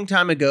long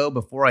time ago,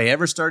 before I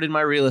ever started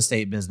my real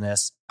estate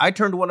business, I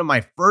turned one of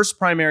my first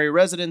primary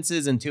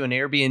residences into an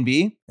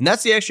Airbnb? And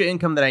that's the extra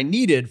income that I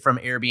needed from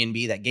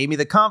Airbnb that gave me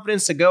the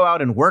confidence to go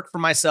out and work for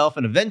myself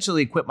and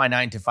eventually quit my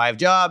 9-to-5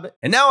 job.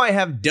 And now I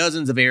have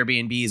dozens of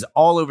Airbnbs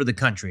all over the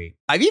country.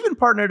 I've even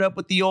partnered up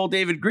with the old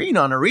David Green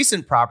on a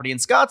recent property in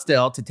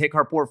Scottsdale to take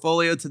our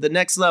portfolio to the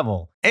next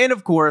level. And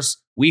of course,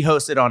 we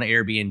host it on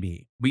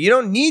Airbnb. But you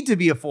don't need to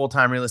be a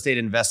full-time real estate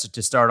investor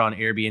to start on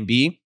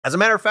Airbnb. As a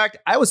matter of fact,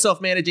 I was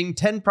self-managing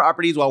 10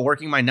 properties while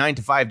working my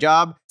 9-to-5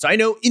 job, so I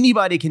know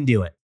anybody can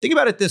do it. Think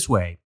about it this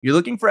way. You're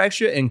looking for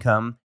extra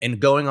income and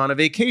going on a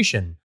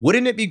vacation.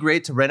 Wouldn't it be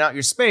great to rent out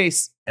your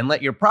space and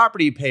let your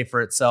property pay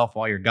for itself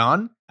while you're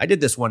gone? I did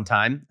this one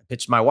time. I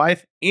pitched my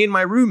wife and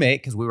my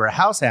roommate, because we were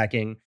house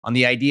hacking, on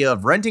the idea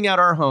of renting out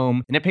our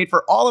home, and it paid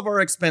for all of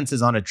our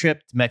expenses on a trip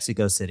to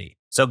Mexico City.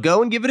 So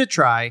go and give it a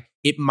try.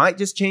 It might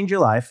just change your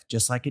life,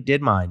 just like it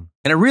did mine.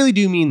 And I really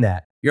do mean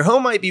that. Your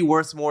home might be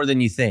worth more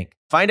than you think.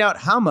 Find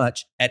out how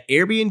much at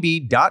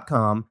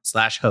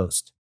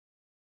airbnb.com/host.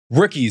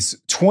 Rookies,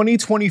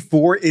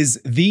 2024 is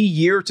the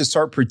year to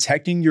start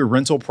protecting your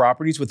rental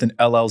properties with an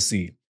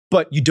LLC.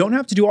 But you don't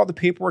have to do all the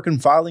paperwork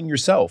and filing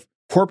yourself.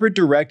 Corporate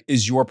Direct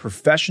is your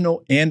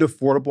professional and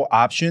affordable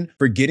option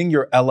for getting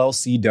your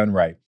LLC done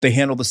right. They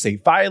handle the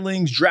state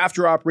filings, draft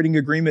your operating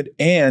agreement,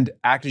 and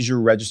act as your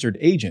registered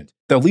agent.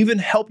 They'll even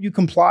help you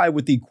comply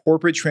with the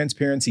Corporate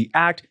Transparency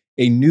Act,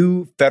 a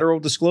new federal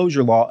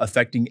disclosure law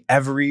affecting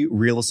every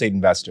real estate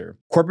investor.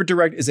 Corporate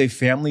Direct is a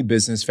family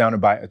business founded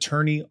by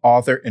attorney,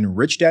 author, and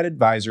rich dad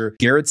advisor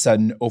Garrett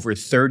Sutton over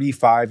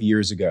 35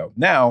 years ago.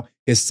 Now,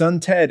 his son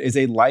Ted is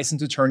a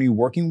licensed attorney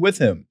working with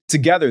him.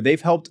 Together,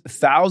 they've helped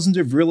thousands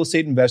of real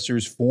estate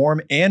investors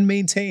form and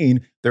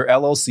maintain their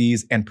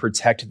LLCs and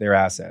protect their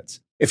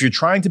assets. If you're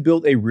trying to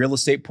build a real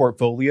estate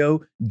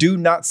portfolio, do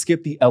not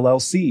skip the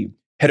LLC.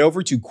 Head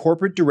over to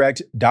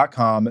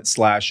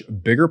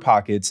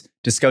corporatedirect.com/biggerpockets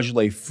to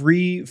schedule a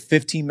free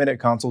 15-minute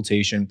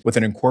consultation with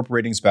an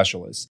incorporating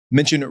specialist.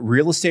 Mention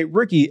Real Estate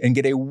Rookie and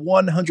get a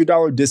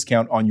 $100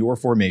 discount on your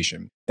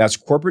formation. That's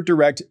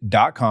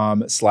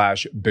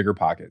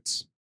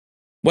corporatedirect.com/biggerpockets.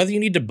 Whether you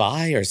need to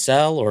buy or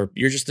sell, or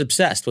you're just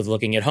obsessed with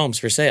looking at homes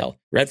for sale,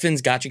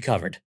 Redfin's got you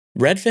covered.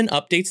 Redfin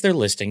updates their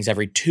listings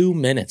every 2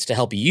 minutes to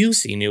help you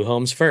see new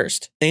homes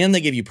first. And they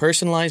give you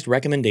personalized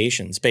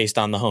recommendations based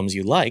on the homes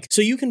you like,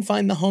 so you can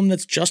find the home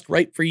that's just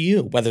right for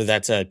you, whether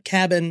that's a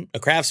cabin, a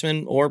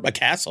craftsman, or a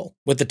castle.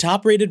 With the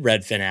top-rated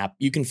Redfin app,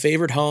 you can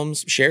favorite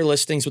homes, share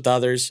listings with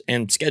others,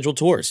 and schedule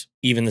tours,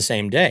 even the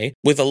same day,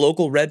 with a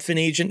local Redfin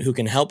agent who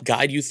can help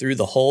guide you through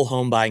the whole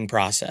home buying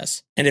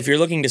process. And if you're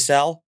looking to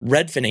sell,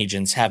 Redfin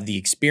agents have the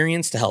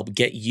experience to help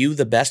get you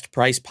the best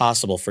price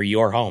possible for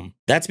your home.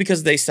 That's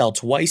because they sell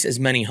twice as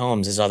many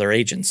homes as other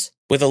agents.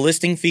 With a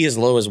listing fee as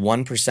low as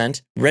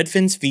 1%,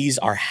 Redfin's fees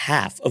are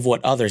half of what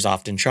others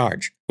often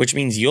charge, which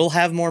means you'll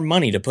have more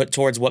money to put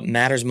towards what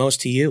matters most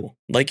to you,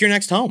 like your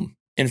next home.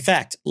 In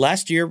fact,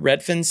 last year,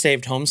 Redfin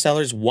saved home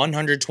sellers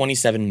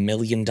 $127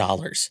 million.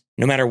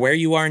 No matter where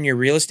you are in your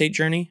real estate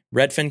journey,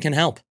 Redfin can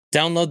help.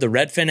 Download the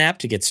Redfin app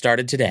to get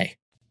started today.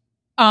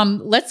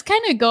 Let's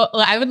kind of go.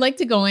 I would like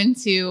to go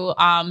into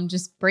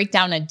just break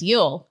down a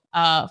deal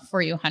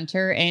for you,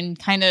 Hunter, and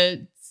kind of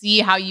see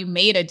how you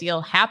made a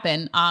deal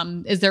happen.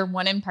 Is there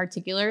one in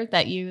particular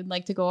that you'd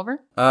like to go over?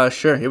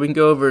 Sure. Yeah, we can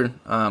go over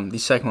the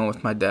second one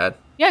with my dad.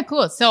 Yeah,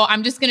 cool. So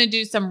I'm just going to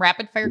do some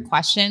rapid fire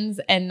questions.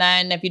 And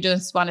then if you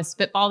just want to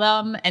spitball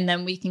them, and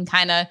then we can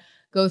kind of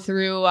go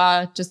through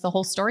just the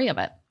whole story of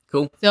it.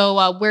 Cool.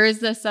 So where is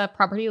this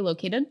property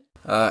located?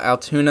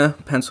 Altoona,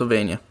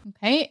 Pennsylvania.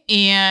 Okay.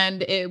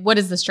 And what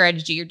is the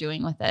strategy you're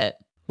doing with it?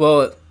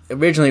 Well,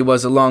 originally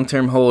was a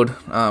long-term hold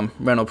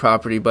rental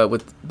property, but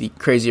with the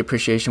crazy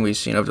appreciation we've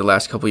seen over the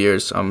last couple of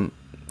years, I'm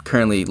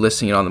currently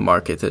listing it on the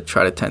market to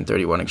try to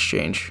 1031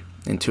 exchange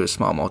into a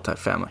small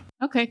multifamily.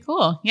 Okay,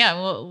 cool. Yeah,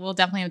 we'll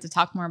definitely have to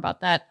talk more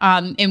about that.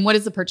 And what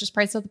is the purchase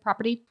price of the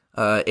property?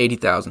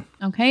 $80,000.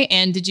 Okay,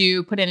 and did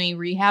you put any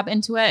rehab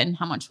into it, and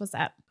how much was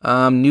that?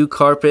 New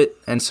carpet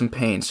and some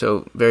paint,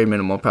 so very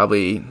minimal,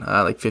 probably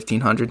like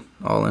 $1,500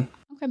 all in.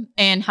 Okay,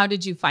 and how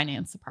did you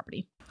finance the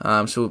property?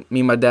 So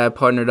me and my dad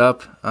partnered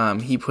up.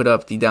 He put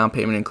up the down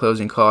payment and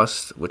closing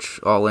costs, which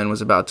all in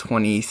was about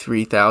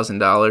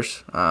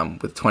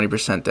 $23,000 with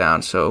 20%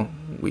 down. So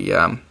we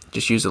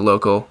just used a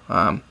local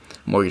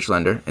mortgage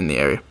lender in the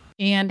area.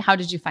 And how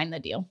did you find the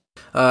deal?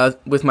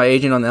 With my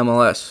agent on the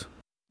MLS.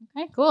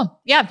 Okay, cool.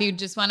 Yeah, if you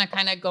just want to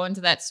kind of go into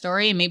that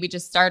story and maybe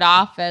just start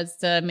off as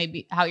to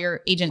maybe how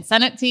your agent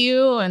sent it to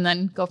you and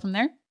then go from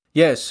there.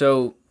 Yeah,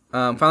 so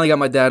finally got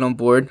my dad on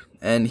board,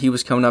 and he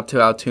was coming up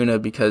to Altoona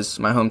because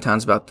my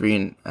hometown's about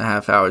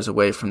 3.5 hours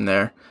away from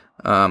there.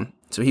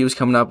 So he was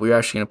coming up. We were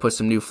actually going to put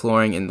some new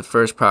flooring in the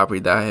first property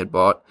that I had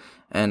bought,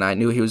 and I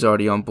knew he was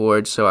already on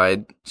board, so I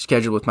had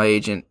scheduled with my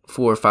agent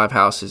 4 or 5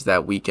 houses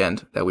that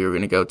weekend that we were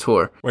going to go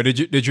tour. Wait,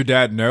 did your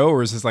dad know,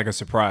 or is this like a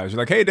surprise? You're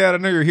like, hey, Dad, I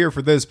know you're here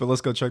for this, but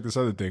let's go check this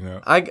other thing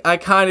out. I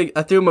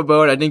threw him a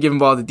bone. I didn't give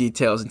him all the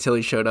details until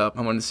he showed up.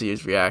 I wanted to see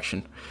his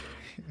reaction.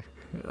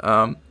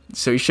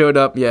 So he showed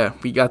up. Yeah,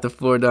 we got the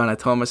floor done. I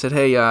told him, I said,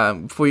 hey,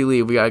 before you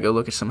leave, we got to go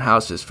look at some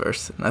houses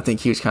first. And I think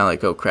he was kind of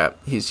like, oh, crap.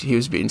 He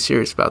was being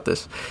serious about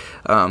this.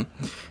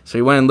 So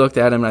we went and looked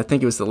at him, and I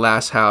think it was the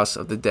last house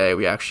of the day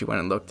we actually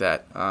went and looked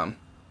at.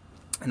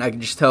 And I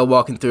could just tell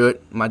walking through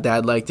it, my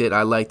dad liked it,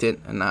 I liked it,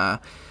 and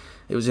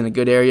it was in a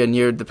good area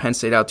near the Penn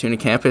State Altoona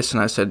campus.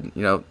 And I said,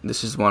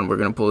 this is the one we're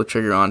going to pull the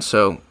trigger on.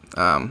 So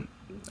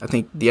I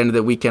think the end of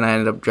the weekend, I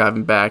ended up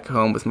driving back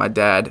home with my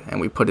dad, and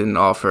we put in an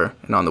offer.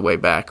 And on the way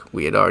back,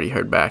 we had already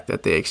heard back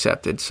that they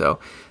accepted. So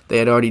they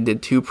had already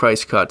did 2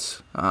 price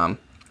cuts.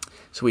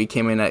 So we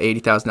came in at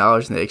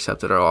 $80,000, and they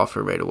accepted our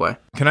offer right away.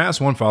 Can I ask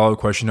one follow-up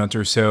question,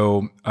 Hunter?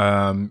 So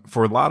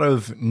for a lot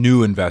of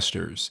new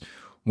investors,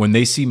 when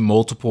they see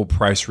multiple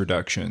price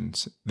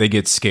reductions, they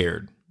get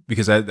scared.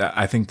 Because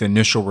I think the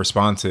initial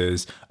response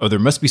is, oh, there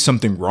must be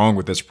something wrong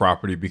with this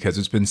property because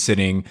it's been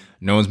sitting,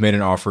 no one's made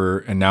an offer,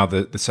 and now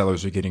the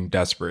sellers are getting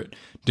desperate.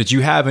 Did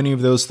you have any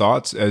of those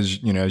thoughts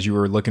as you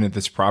were looking at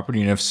this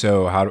property? And if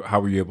so, how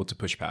were you able to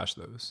push past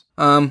those?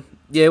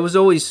 Yeah, it was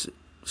always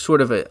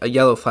sort of a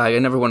yellow flag. I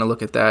never want to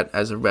look at that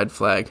as a red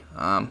flag.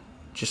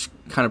 Just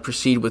kind of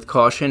proceed with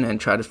caution and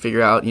try to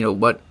figure out,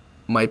 what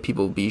might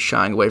people be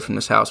shying away from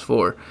this house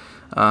for.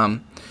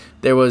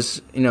 There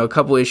was, a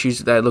couple issues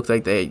that looked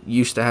like they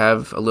used to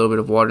have a little bit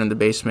of water in the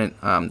basement.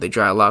 They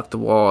dry locked the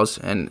walls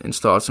and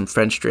installed some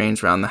French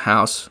drains around the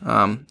house.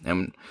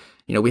 And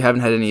we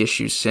haven't had any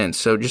issues since.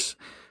 So just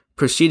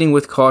proceeding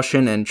with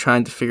caution and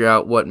trying to figure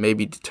out what may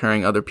be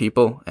deterring other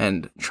people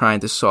and trying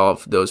to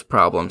solve those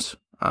problems.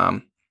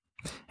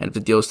 And if the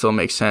deal still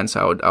makes sense,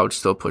 I would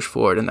still push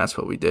forward, and that's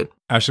what we did.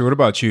 Ashley, what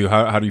about you?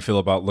 How do you feel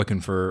about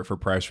looking for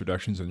price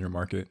reductions in your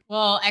market?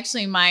 Well,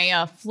 actually,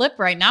 my flip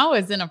right now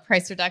is in a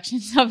price reduction.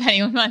 So if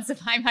anyone wants to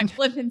buy my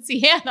flip in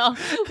Seattle,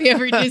 we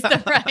have reduced the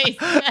price.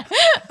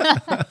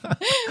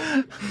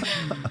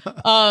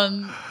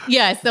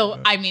 Yeah. So,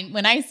 I mean,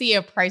 when I see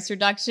a price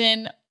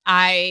reduction,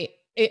 and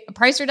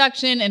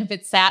if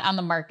it sat on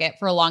the market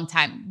for a long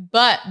time,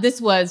 but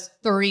this was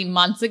 3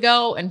 months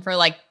ago and for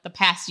like the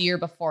past year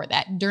before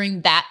that,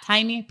 during that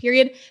time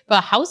period, but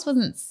a house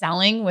wasn't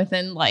selling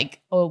within like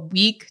a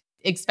week,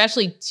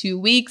 especially 2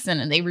 weeks,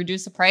 and they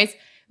reduced the price. It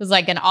was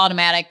like an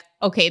automatic,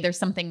 okay, there's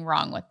something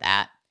wrong with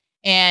that.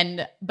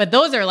 But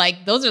those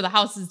are the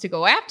houses to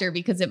go after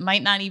because it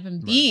might not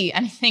even be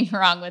anything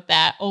wrong with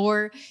that.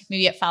 Or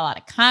maybe it fell out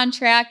of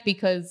contract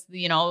because,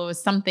 it was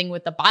something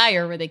with the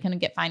buyer where they couldn't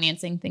get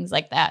financing, things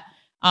like that.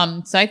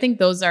 So I think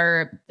those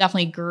are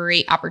definitely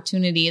great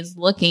opportunities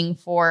looking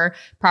for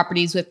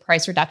properties with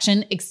price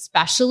reduction,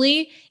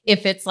 especially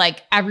if it's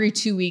like every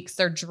 2 weeks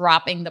they're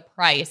dropping the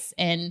price.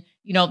 And,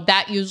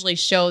 that usually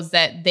shows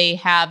that they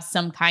have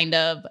some kind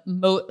of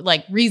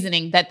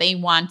reasoning that they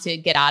want to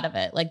get out of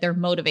it. Like they're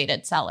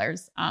motivated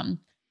sellers.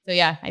 So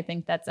yeah, I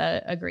think that's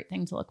a great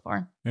thing to look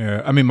for.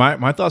 Yeah. I mean,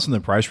 my thoughts on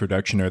the price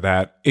reduction are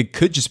that it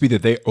could just be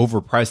that they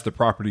overpriced the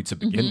property to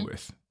begin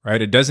with. Right.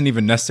 It doesn't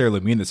even necessarily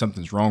mean that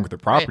something's wrong with the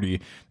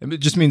property. Right. It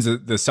just means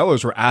that the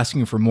sellers were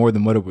asking for more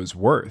than what it was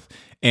worth.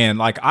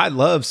 And I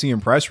love seeing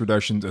price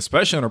reductions,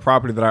 especially on a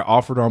property that I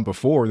offered on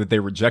before that they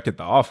rejected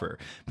the offer,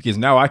 because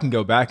now I can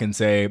go back and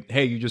say,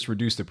 hey, you just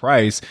reduced the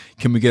price.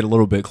 Can we get a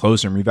little bit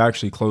closer? And we've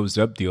actually closed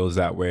up deals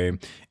that way.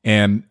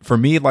 And for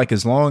me,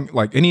 as long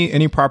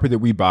any property that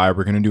we buy,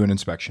 we're going to do an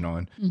inspection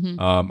on.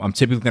 I'm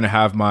typically going to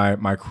have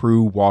my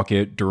crew walk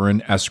it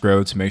during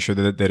escrow to make sure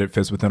that it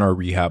fits within our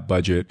rehab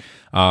budget.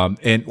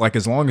 And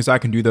as long as I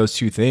can do those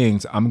two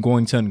things, I'm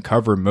going to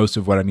uncover most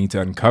of what I need to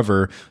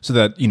uncover so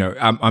that,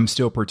 I'm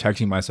still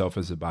protecting myself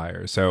as a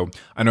buyer. So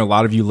I know a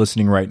lot of you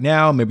listening right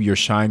now, maybe you're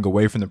shying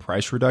away from the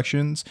price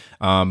reductions.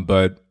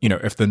 But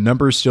if the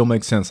numbers still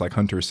make sense, like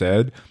Hunter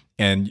said,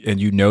 and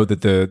you know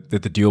that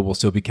the deal will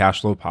still be cash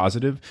flow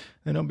positive,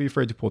 then don't be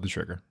afraid to pull the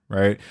trigger,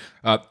 right?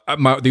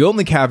 The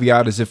only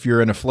caveat is if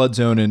you're in a flood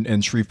zone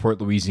in Shreveport,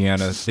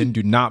 Louisiana, then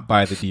do not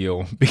buy the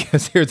deal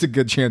because there's a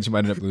good chance you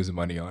might end up losing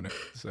money on it.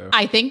 So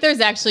I think there's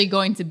actually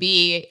going to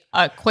be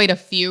quite a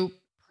few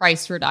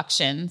price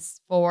reductions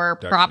for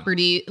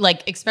property,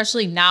 like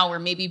especially now where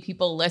maybe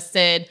people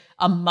listed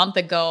a month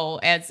ago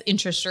as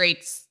interest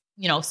rates,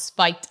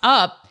 spiked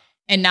up.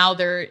 And now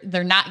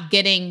they're not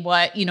getting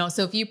what,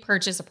 so if you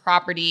purchase a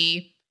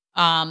property,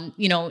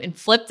 and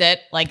flipped it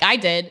like I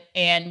did,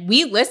 and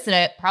we listed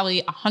it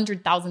probably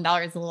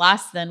 $100,000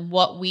 less than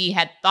what we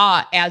had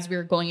thought as we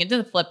were going into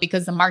the flip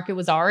because the market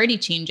was already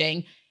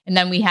changing. And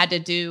then we had to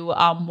do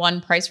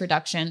one price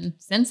reduction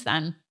since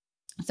then.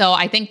 So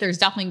I think there's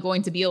definitely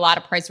going to be a lot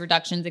of price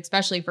reductions,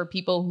 especially for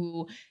people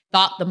who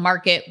thought the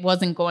market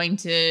wasn't going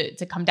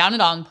to come down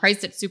at all and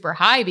priced it super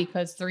high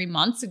because 3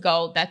 months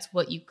ago, that's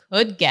what you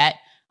could get.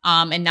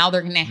 And now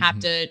they're going to have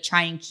to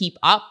try and keep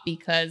up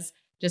because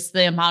just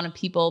the amount of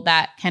people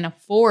that can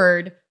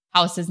afford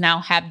houses now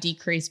have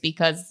decreased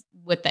because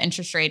with the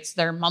interest rates,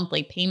 their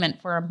monthly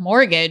payment for a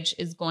mortgage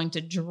is going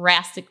to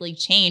drastically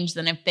change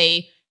than if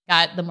they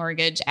got the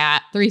mortgage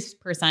at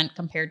 3%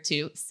 compared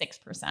to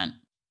 6%.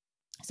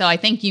 So I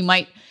think you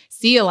might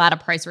see a lot of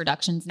price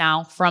reductions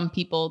now from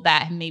people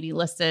that have maybe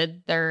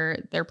listed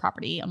their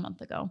property a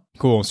month ago.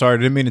 Cool. Sorry, I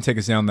didn't mean to take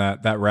us down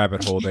that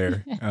rabbit hole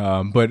there.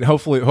 But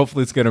hopefully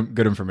it's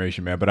good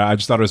information, man. But I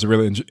just thought it was a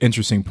really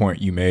interesting point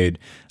you made.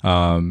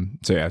 So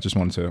yeah, I just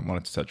wanted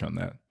to touch on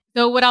that.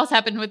 So what else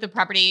happened with the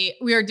property?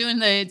 We were doing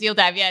the deal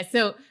dive. Yeah.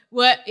 So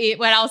what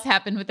else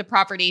happened with the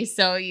property?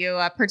 So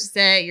you purchased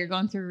it, you're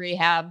going through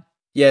rehab.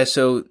 Yeah,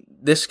 so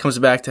this comes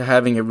back to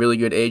having a really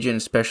good agent,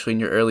 especially in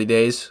your early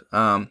days.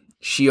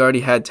 She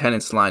already had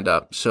tenants lined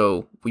up.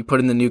 So we put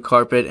in the new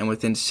carpet, and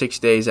within 6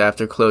 days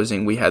after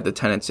closing, we had the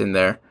tenants in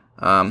there,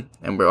 and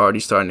we're already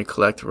starting to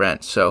collect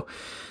rent. So,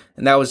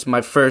 and that was my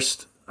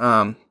first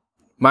time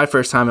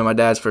and my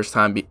dad's first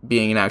time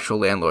being an actual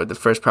landlord. The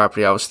first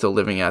property I was still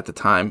living at the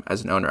time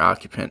as an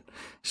owner-occupant.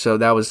 So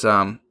that was,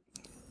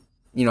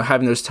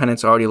 having those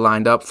tenants already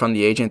lined up from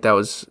the agent, that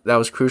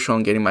was crucial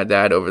in getting my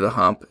dad over the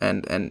hump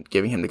and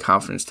giving him the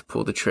confidence to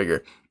pull the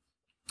trigger.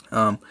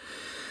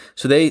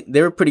 So they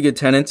were pretty good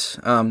tenants.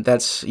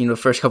 That's, the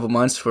first couple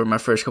months were my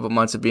first couple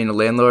months of being a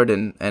landlord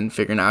and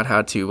figuring out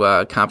how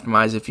to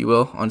compromise, if you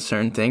will, on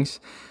certain things.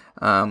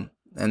 And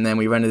then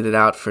we rented it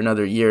out for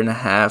another 1.5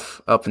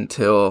 years up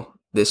until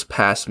this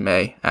past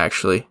May,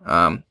 actually.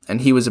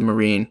 And he was a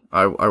Marine,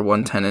 our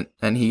one tenant,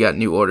 and he got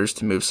new orders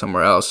to move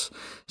somewhere else.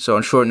 So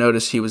on short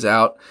notice, he was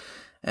out.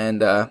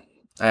 And I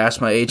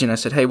asked my agent, I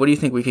said, hey, what do you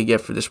think we could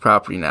get for this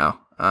property now?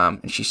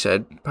 And she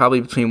said,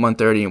 probably between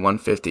 $130 and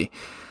 $150.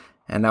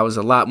 And that was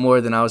a lot more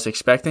than I was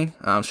expecting,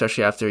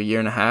 especially after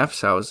 1.5 years.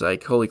 So I was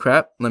like, holy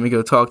crap, let me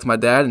go talk to my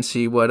dad and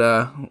see what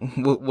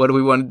do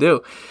we want to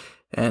do.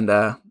 And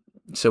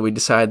so we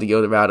decided to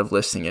go the route of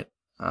listing it.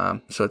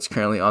 So it's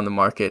currently on the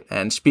market.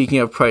 And speaking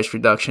of price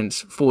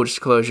reductions, full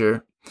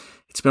disclosure,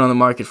 it's been on the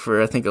market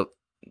for, I think,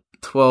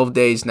 12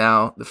 days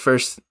now. The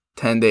first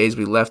 10 days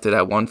we left it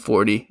at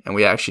 $140, and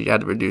we actually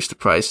had to reduce the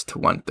price to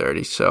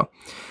 $130. So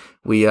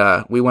we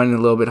went in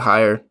a little bit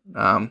higher,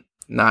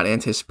 not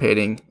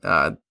anticipating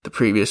the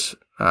previous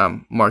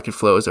market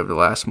flows over the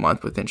last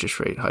month with interest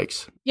rate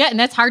hikes. Yeah, and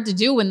that's hard to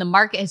do when the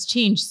market has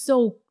changed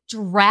so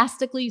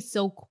drastically,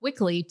 so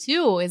quickly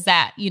too, is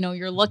that,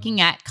 you're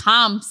looking at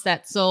comps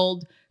that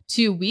sold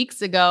 2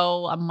 weeks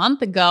ago, a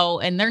month ago,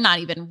 and they're not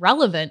even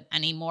relevant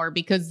anymore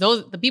because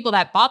the people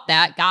that bought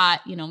that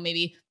got,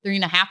 maybe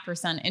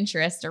 3.5%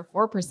 interest or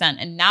 4%.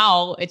 And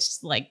now it's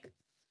just like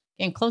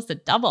getting close to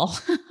double.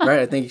 Right.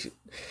 I think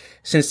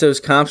since those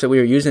comps that we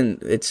were using,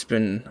 it's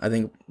been, I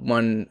think,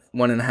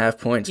 1.5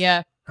 points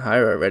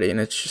higher already. And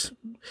it's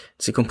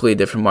a completely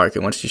different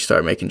market once you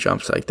start making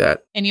jumps like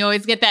that. And you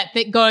always get that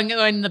thing going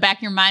in the back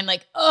of your mind,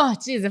 like, oh,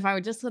 geez, if I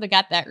just would have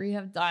got that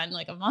rehab done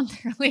like a month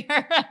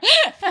earlier.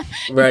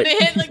 Right. They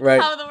hit right.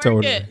 Top of the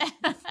market.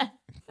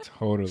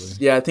 Totally.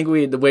 Yeah, I think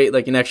we had to wait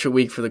like an extra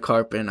week for the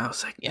carpet. And I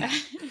was like,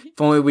 if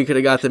only we could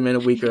have got them in a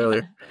week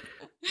earlier.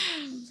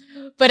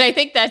 But I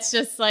think that's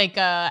just like,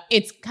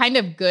 it's kind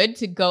of good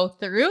to go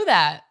through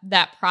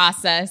that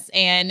process,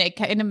 and it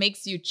kind of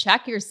makes you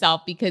check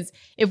yourself, because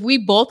if we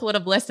both would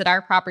have listed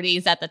our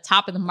properties at the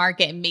top of the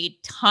market and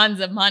made tons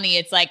of money,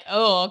 it's like,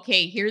 oh,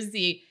 okay, here's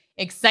the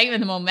excitement,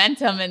 the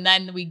momentum. And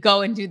then we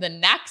go and do the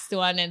next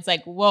one, and it's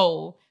like,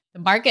 whoa, the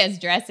market has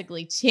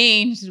drastically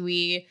changed. So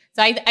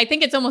I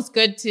think it's almost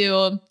good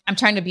I'm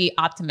trying to be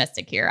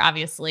optimistic here.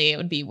 Obviously, it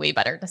would be way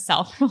better to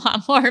sell for a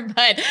lot more,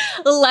 but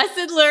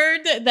lesson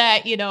learned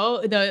that,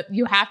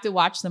 you have to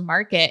watch the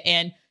market.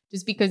 And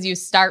just because you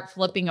start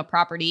flipping a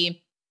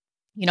property,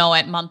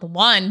 at month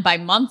 1, by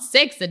month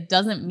 6, it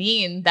doesn't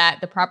mean that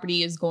the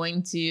property is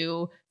going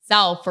to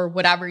sell for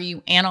whatever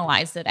you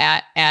analyze it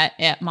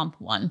at month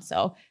 1.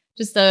 So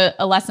just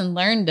a lesson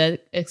learned,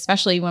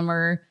 especially when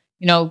we're,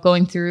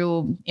 going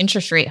through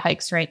interest rate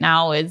hikes right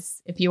now,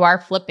 is if you are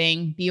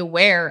flipping, be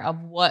aware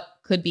of what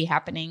could be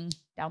happening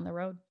down the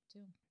road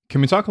too.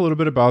 Can we talk a little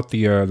bit about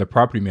the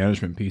property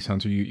management piece,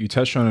 Hunter? You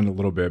touched on it a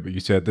little bit, but you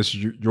said this is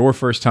your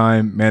first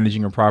time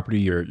managing a property,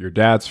 your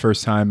dad's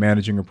first time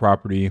managing a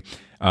property.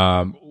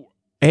 What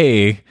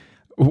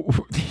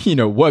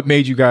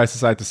made you guys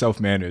decide to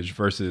self-manage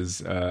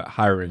versus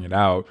hiring it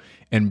out?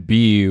 And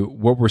B,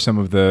 what were some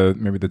of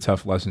maybe the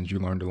tough lessons you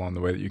learned along the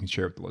way that you can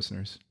share with the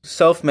listeners?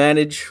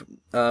 Self-manage.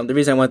 The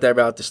reason I went that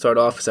route to start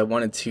off is I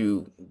wanted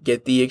to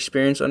get the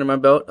experience under my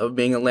belt of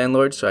being a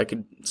landlord so I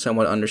could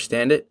somewhat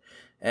understand it.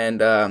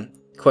 And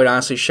quite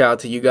honestly, shout out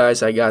to you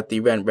guys. I got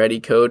the Rent Ready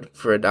code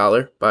for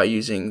 $1 by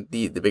using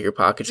the Bigger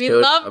Pockets we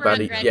code. Love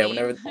Rent Ready. Yeah,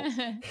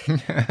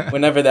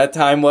 whenever that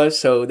time was.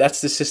 So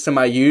that's the system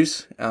I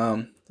use.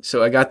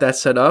 So I got that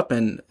set up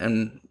and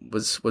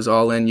was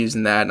all in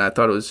using that. And I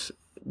thought it was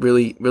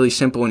really, really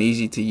simple and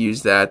easy to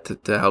use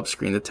that to help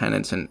screen the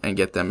tenants and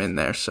get them in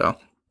there. So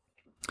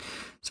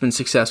it's been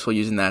successful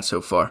using that so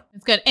far.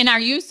 It's good. And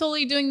are you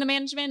solely doing the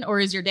management, or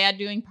is your dad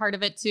doing part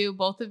of it too,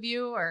 both of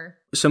you? Or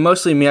so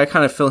mostly me. I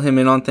kind of fill him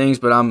in on things,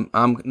 but I'm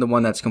the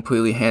one that's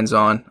completely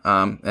hands-on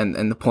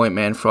and the point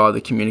man for all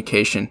the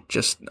communication.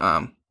 Just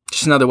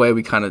another way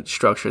we kind of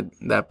structured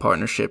that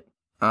partnership.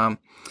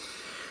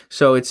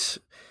 So it's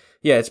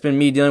been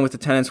me dealing with the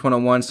tenants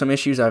one-on-one. Some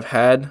issues I've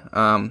had,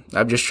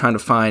 I'm just trying to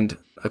find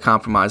a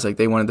compromise. Like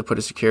they wanted to put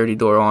a security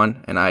door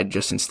on, and I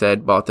just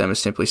instead bought them a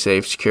Simply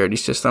Safe security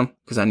system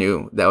because I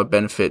knew that would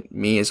benefit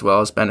me as well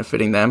as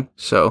benefiting them.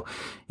 So,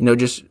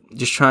 just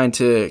trying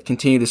to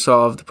continue to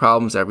solve the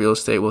problems that real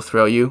estate will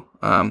throw you,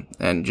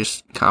 and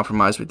just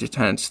compromise with your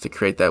tenants to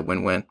create that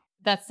win-win.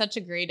 That's such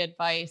a great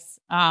advice.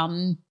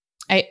 And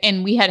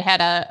we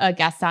had a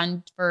guest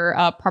on for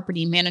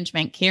property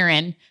management,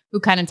 Karen, who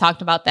kind of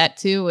talked about that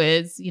too,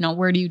 is,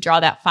 where do you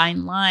draw that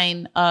fine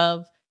line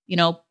of,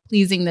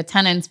 pleasing the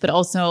tenants, but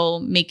also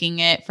making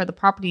it for the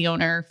property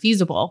owner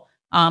feasible.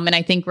 And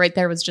I think right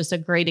there was just a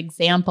great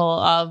example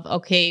of,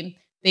 okay,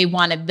 they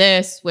wanted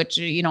this, which,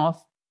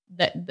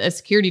 the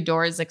security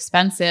door is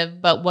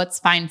expensive, but let's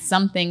find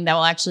something that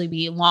will actually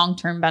be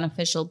long-term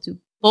beneficial to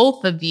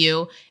both of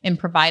you and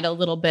provide a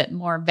little bit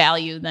more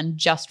value than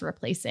just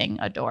replacing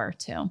a door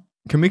too.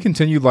 Can we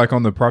continue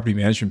on the property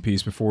management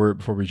piece before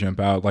we jump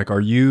out?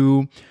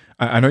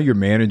 I know you're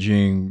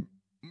managing,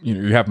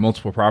 you have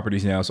multiple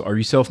properties now. So are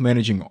you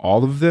self-managing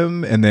all of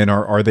them? And then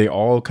are they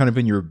all kind of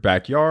in your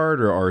backyard,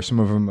 or are some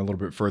of them a little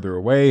bit further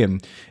away?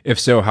 And if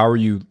so, how are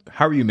you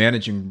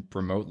managing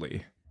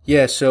remotely?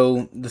 Yeah,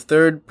 so the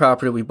third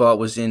property we bought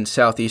was in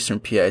southeastern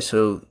PA.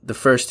 So the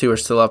first two are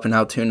still up in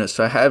Altoona.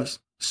 So I have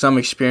some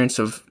experience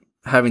of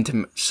having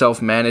to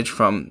self-manage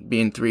from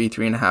being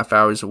 3.5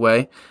 hours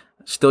away.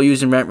 Still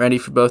using Rent Ready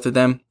for both of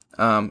them,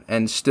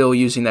 and still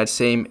using that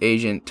same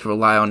agent to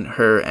rely on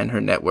her and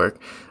her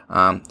network.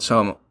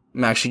 So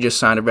I'm actually just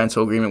signed a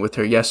rental agreement with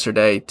her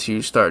yesterday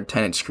to start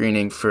tenant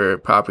screening for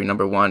property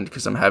number 1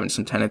 because I'm having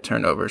some tenant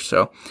turnover.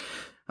 So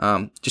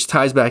just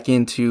ties back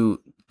into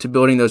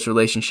building those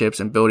relationships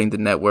and building the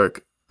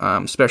network,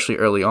 especially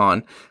early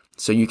on,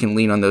 so you can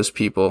lean on those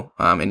people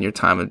in your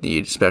time of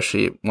need,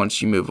 especially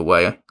once you move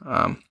away.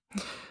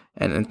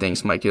 And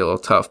things might get a little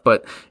tough.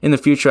 But in the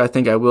future, I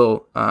think I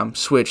will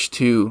switch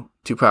to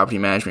property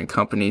management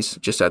companies.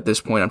 Just at this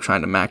point, I'm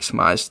trying to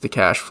maximize the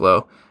cash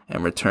flow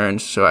and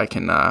returns so I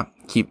can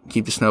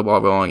keep the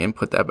snowball rolling and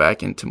put that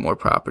back into more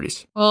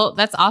properties. Well,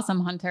 that's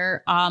awesome,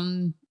 Hunter.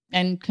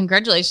 And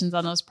congratulations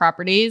on those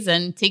properties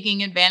and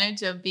taking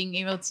advantage of being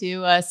able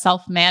to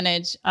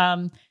self-manage.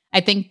 I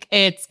think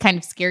it's kind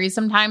of scary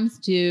sometimes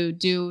to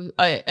do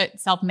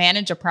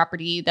self-manage a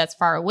property that's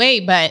far away,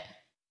 but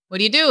what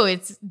do?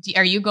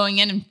 Are you going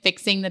in and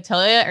fixing the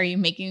toilet? Are you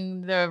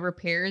making the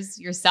repairs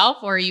yourself,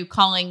 or are you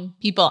calling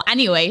people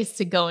anyways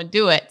to go and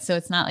do it? So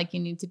it's not like you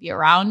need to be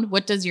around.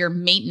 What does your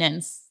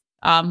maintenance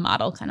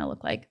model kind of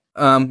look like?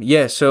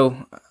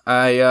 So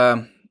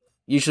I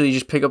usually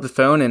just pick up the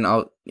phone and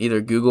I'll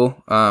either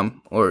Google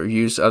or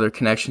use other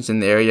connections in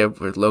the area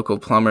with local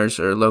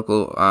plumbers or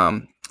local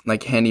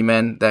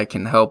handymen that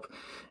can help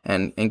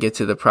and get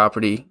to the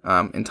property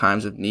in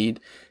times of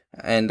need.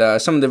 And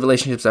some of the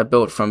relationships I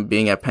built from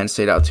being at Penn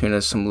State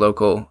Altoona, some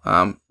local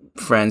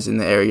friends in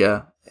the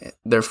area,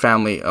 their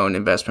family-owned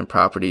investment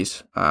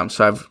properties.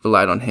 So I've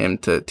relied on him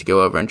to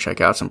go over and check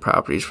out some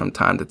properties from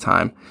time to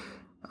time.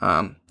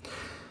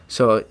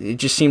 So it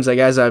just seems like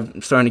as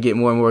I'm starting to get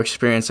more and more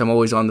experience, I'm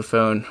always on the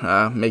phone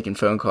making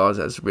phone calls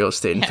as a real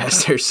estate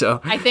investor. So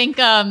I think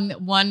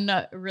one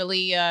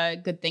really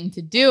good thing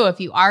to do if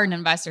you are an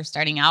investor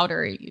starting out,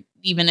 or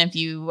even if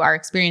you are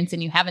experienced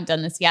and you haven't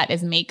done this yet,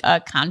 is make a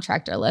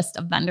contractor list,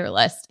 a vendor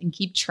list, and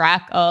keep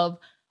track of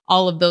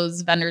all of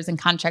those vendors and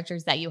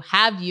contractors that you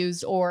have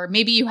used, or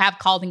maybe you have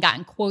called and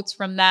gotten quotes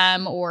from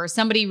them, or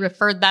somebody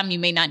referred them. You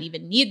may not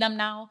even need them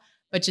now,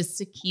 but just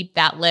to keep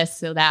that list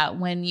so that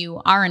when you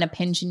are in a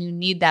pinch and you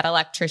need that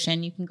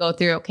electrician, you can go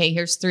through, okay,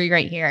 here's 3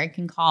 right here I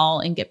can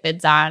call and get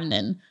bids on.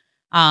 And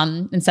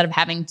instead of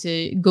having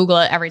to Google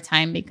it every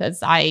time,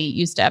 because I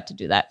used to have to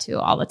do that too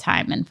all the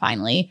time, and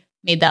finally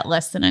made that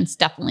list, and it's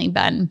definitely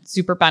been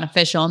super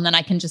beneficial. And then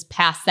I can just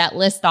pass that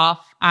list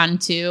off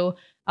onto,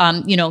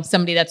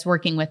 somebody that's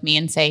working with me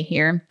and say,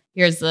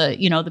 here's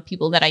the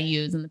people that I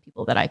use and the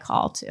people that I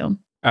call to.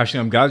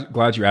 Actually, I'm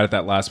glad you added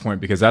that last point,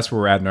 because that's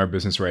where we're at in our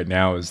business right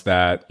now, is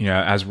that,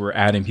 as we're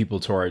adding people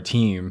to our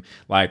team,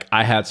 like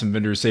I had some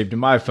vendors saved in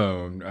my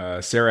phone.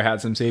 Sarah had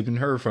some saved in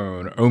her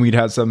phone. Omid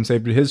had some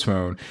saved in his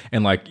phone.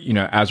 And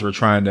as we're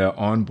trying to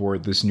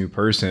onboard this new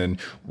person,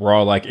 we're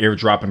all like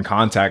airdropping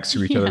contacts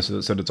to each other so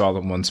that it's all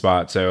in one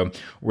spot. So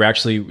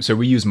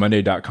we use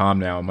Monday.com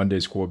now.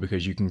 Monday's cool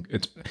because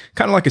it's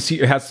kind of like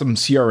it has some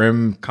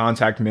CRM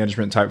contact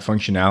management type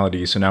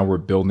functionality. So now we're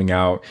building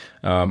out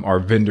our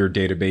vendor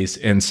database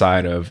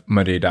inside of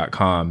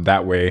Monday.com.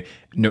 That way,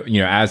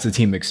 as the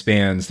team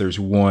expands, there's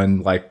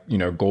one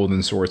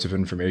golden source of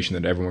information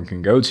that everyone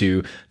can go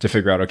to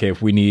figure out, okay,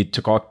 if we need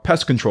to call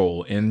pest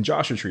control in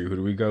Joshua Tree, who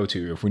do we go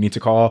to? If we need to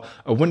call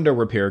a window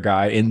repair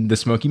guy in the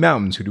Smoky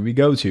Mountains, who do we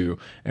go to?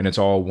 And it's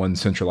all one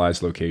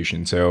centralized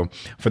location. So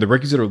for the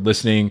rookies that are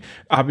listening,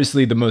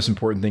 obviously the most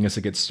important thing is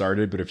to get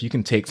started. But if you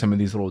can take some of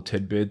these little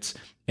tidbits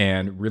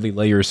and really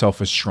lay yourself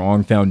a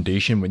strong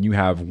foundation when you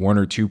have 1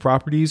 or 2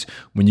 properties,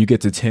 when you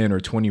get to 10 or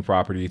 20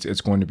 properties,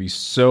 it's going to be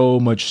so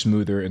much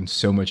smoother and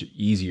so much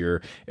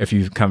easier if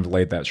you've kind of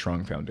laid that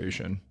strong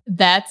foundation.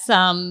 That's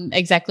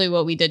exactly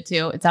what we did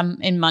too. It's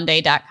in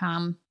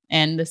Monday.com,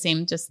 and the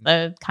same, just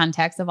the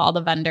contacts of all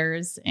the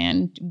vendors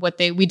and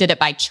we did it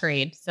by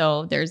trade.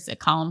 So there's a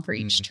column for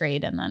each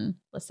trade and then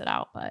list it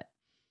out. But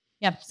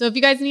yeah. So if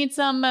you guys need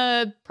some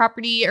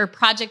property or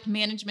project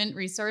management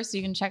resource,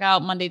 you can check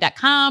out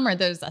Monday.com, or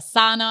there's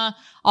Asana,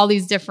 all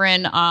these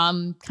different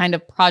kind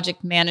of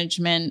project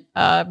management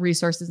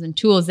resources and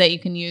tools that you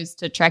can use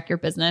to track your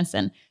business.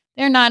 And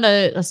they're not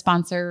a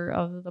sponsor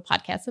of the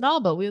podcast at all,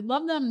 but we would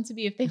love them to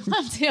be if they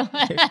want to.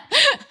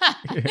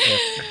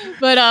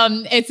 But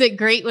it's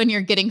great when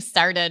you're getting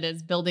started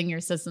is building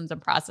your systems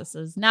and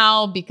processes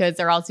now, because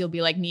or else you'll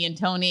be like me and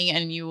Tony,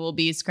 and you will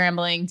be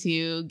scrambling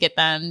to get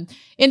them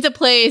into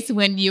place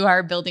when you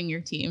are building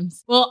your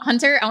teams. Well,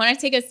 Hunter, I want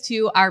to take us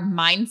to our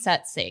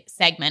mindset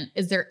segment.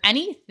 Is there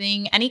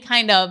anything, any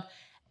kind of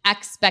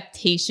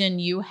expectation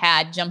you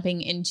had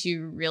jumping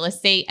into real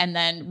estate and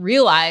then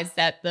realize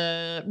that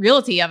the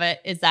reality of it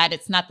is that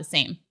it's not the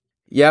same?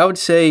 Yeah, I would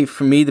say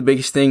for me, the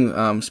biggest thing,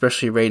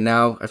 especially right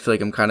now, I feel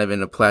like I'm kind of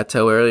in a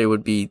plateau area,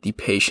 would be the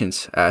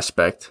patience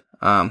aspect.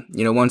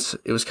 Once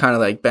it was kind of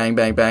like bang,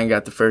 bang, bang,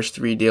 got the first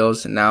 3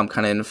 deals, and now I'm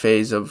kind of in a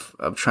phase of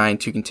trying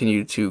to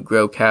continue to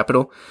grow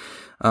capital.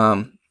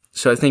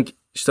 So I think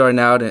starting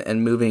out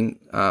and moving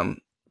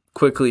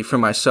quickly for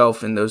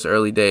myself in those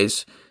early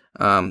days,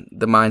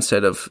 the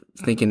mindset of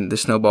thinking the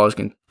snowballs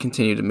can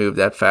continue to move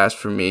that fast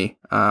for me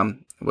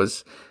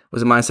was a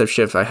mindset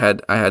shift. I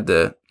had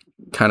to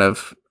kind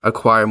of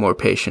acquire more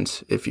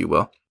patience, if you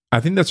will. I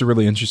think that's a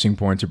really interesting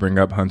point to bring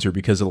up, Hunter,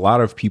 because a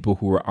lot of people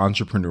who are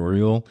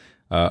entrepreneurial,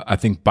 I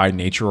think by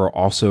nature, are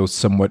also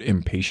somewhat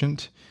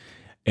impatient.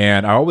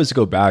 And I always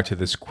go back to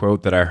this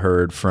quote that I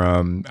heard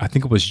from, I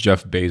think it was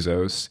Jeff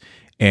Bezos.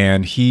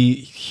 And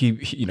he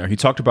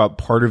talked about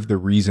part of the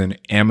reason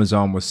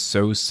Amazon was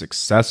so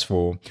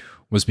successful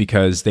was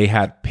because they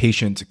had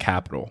patient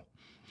capital.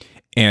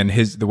 And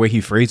the way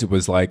he phrased it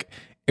was like,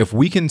 if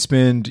we can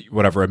spend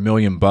 $1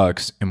 million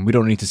and we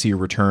don't need to see a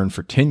return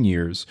for 10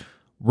 years,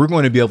 we're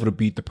going to be able to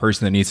beat the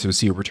person that needs to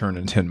see a return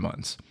in 10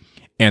 months.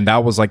 And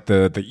that was like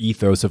the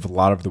ethos of a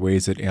lot of the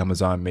ways that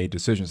Amazon made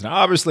decisions. Now,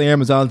 obviously,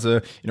 Amazon's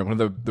one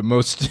of the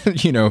most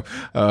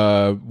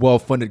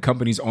well-funded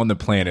companies on the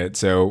planet.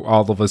 So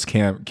all of us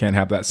can't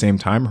have that same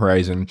time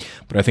horizon.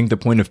 But I think the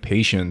point of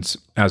patience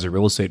as a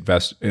real estate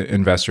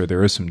investor,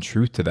 there is some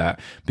truth to that.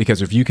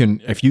 Because if you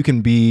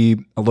can be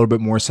a little bit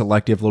more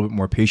selective, a little bit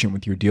more patient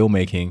with your deal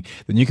making,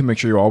 then you can make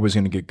sure you're always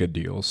going to get good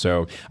deals.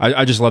 So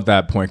I just love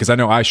that point, because I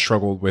know I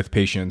struggled with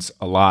patience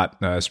a lot,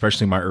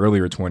 especially in my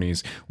earlier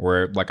 20s,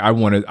 where like I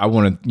wanted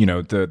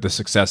the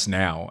success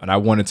now, and I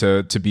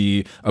wanted to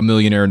be a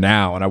millionaire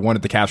now, and I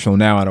wanted the cash flow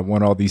now, and I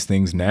want all these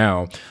things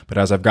now. But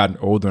as I've gotten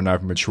older and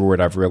I've matured,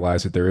 I've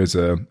realized that there is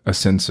a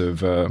sense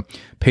of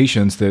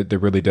patience that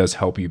really does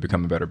help you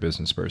become a better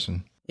business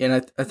person. Yeah,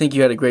 and I think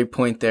you had a great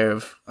point there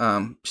of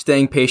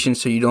staying patient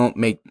so you don't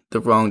make the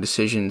wrong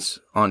decisions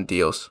on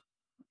deals.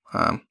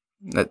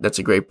 That's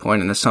a great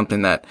point, and that's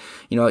something that,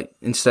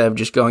 instead of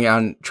just going out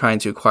and trying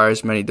to acquire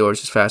as many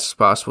doors as fast as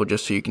possible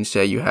just so you can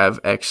say you have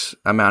X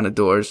amount of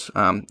doors,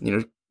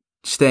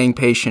 staying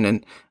patient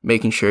and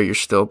making sure you're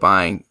still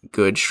buying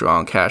good,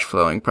 strong,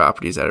 cash-flowing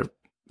properties that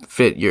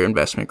fit your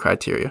investment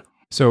criteria.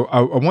 So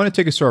I want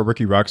to take us to our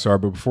Rookie Rockstar,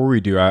 but before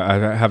we do, I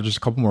have just a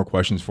couple more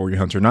questions for you,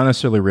 Hunter, not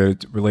necessarily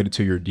related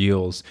to your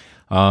deals,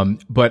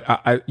 but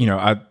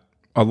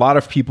a lot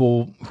of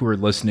people who are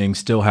listening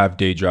still have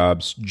day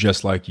jobs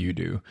just like you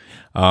do.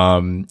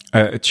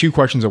 2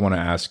 questions I want to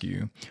ask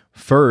you.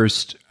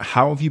 First,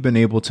 how have you been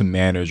able to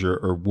manage,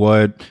 or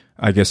what,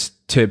 I guess,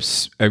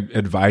 tips,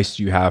 advice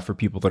do you have for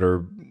people that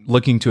are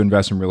looking to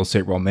invest in real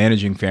estate while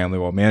managing family,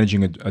 while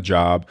managing a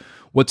job,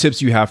 what tips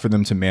do you have for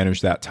them to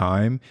manage that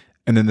time?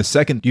 And then the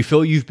second, do you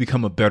feel you've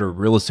become a better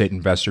real estate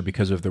investor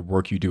because of the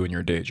work you do in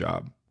your day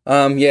job?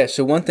 Yeah,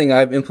 so one thing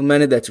I've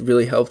implemented that's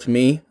really helped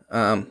me,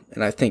 and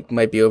I think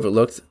might be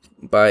overlooked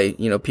by,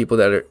 people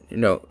that are,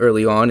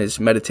 early on, is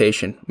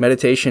meditation.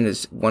 Meditation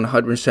is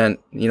 100%,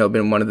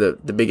 been one of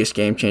the biggest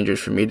game changers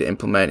for me to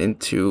implement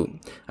into.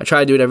 I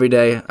try to do it every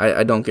day.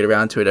 I don't get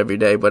around to it every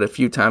day, but a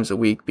few times a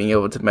week, being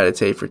able to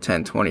meditate for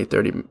 10, 20,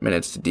 30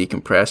 minutes to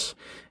decompress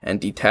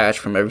and detach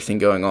from everything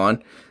going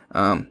on.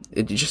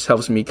 It just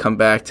helps me come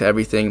back to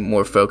everything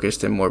more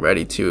focused and more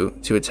ready to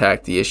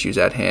attack the issues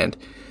at hand.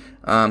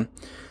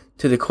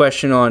 To the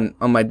question on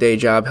my day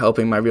job,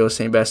 helping my real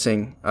estate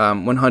investing,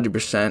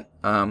 100%,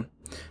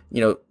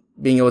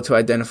 being able to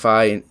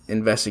identify,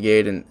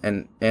 investigate,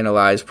 and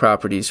analyze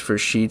properties for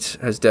sheets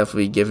has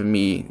definitely given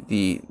me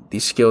the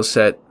skill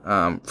set,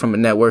 from a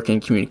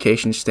networking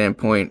communication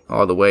standpoint,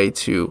 all the way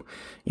to,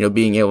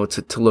 being able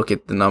to look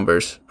at the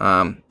numbers,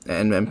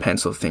 and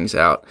pencil things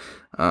out.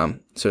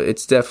 So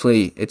it's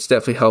definitely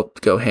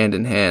helped go hand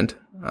in hand,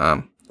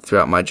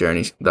 throughout my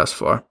journey thus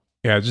far.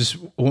 Yeah, just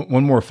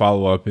one more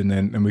follow-up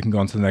and we can go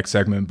on to the next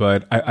segment.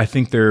 But I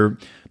think there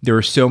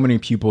are so many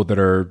people that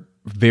are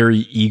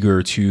very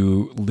eager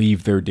to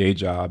leave their day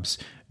jobs,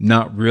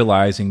 not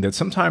realizing that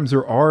sometimes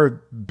there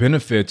are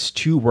benefits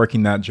to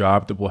working that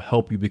job that will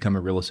help you become a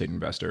real estate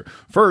investor.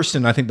 First,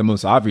 and I think the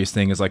most obvious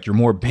thing is like you're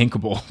more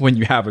bankable when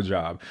you have a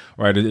job,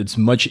 right? It's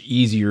much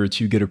easier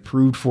to get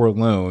approved for a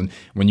loan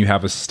when you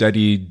have a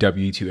steady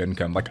W-2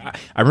 income. Like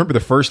I remember the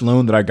first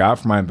loan that I got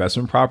for my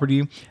investment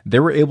property,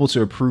 they were able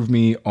to approve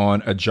me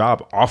on a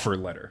job offer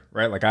letter,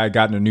 right? Like I had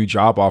gotten a new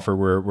job offer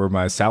where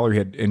my salary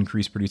had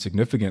increased pretty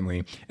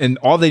significantly, and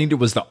all they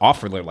needed was the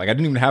offer letter. Like I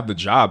didn't even have the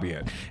job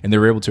yet, and they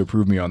were able to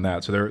approve me on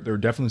that. So there are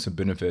definitely some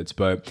benefits,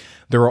 but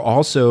there are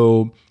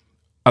also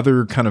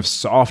other kind of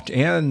soft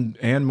and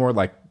more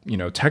like,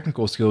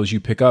 technical skills you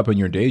pick up in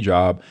your day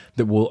job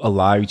that will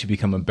allow you to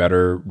become a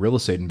better real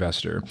estate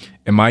investor.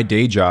 In my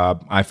day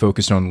job, I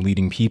focused on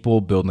leading people,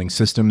 building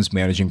systems,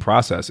 managing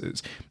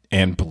processes.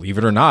 And believe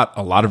it or not,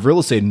 a lot of real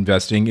estate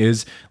investing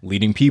is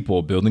leading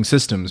people, building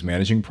systems,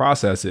 managing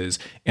processes.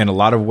 And a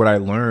lot of what I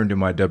learned in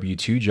my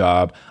W-2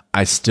 job,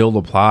 I still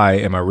apply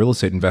in my real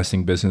estate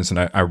investing business. And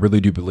I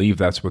really do believe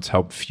that's what's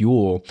helped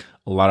fuel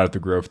a lot of the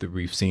growth that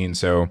we've seen.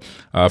 So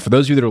for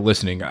those of you that are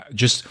listening,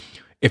 just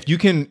if you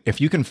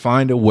can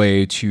find a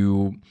way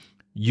to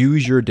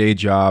use your day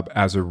job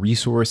as a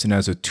resource and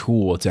as a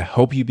tool to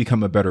help you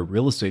become a better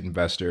real estate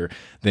investor,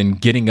 then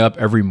getting up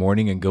every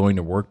morning and going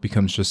to work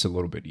becomes just a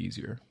little bit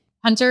easier.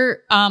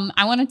 Hunter,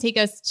 I want to take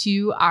us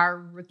to our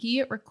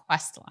rookie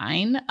request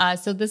line.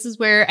 So this is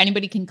where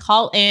anybody can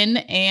call in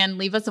and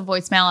leave us a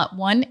voicemail at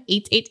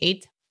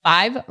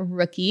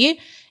 1-888-5-ROOKIE,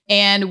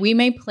 and we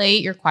may play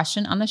your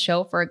question on the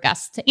show for a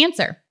guest to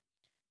answer.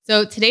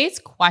 So today's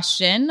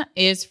question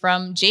is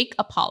from Jake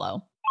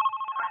Apollo.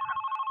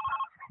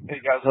 Hey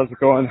guys, how's it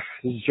going?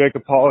 This is Jake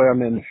Apollo.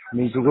 I'm in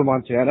Missoula,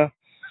 Montana.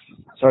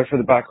 Sorry for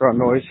the background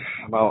noise.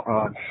 I'm out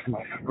on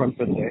my run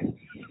for the day.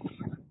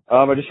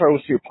 I just started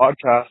listening to your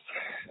podcast,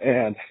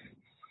 and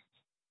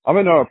I'm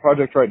in a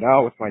project right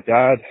now with my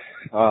dad.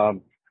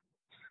 I'm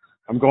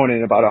going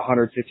in about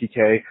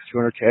 $150K,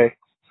 $200K,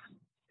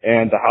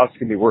 and the house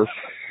can be worth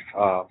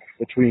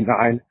between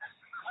 $900,000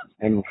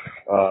 and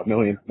 $1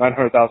 million,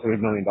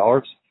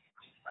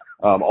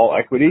 all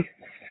equity.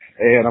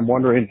 And I'm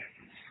wondering,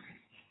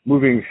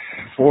 moving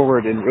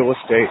forward in real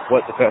estate,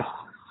 what the best,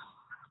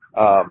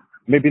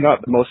 maybe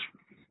not the most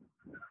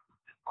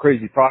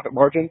crazy profit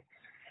margin,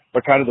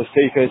 but kind of the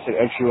safest and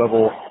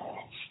entry-level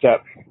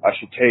step I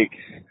should take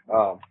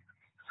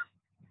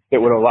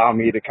that would allow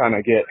me to kind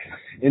of get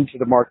into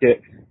the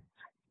market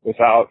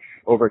without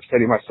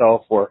overextending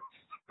myself or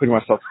putting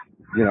myself,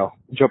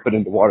 jumping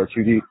into water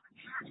too deep.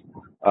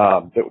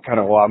 That would kind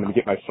of allow me to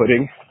get my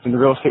footing in the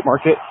real estate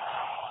market,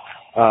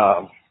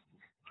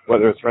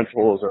 whether it's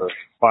rentals or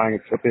buying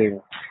and flipping,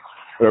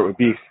 whatever it would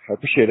be. I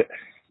appreciate it.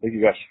 Thank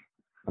you guys.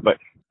 Bye.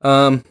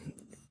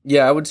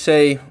 Yeah, I would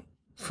say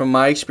from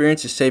my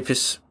experience, the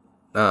safest,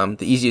 the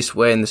easiest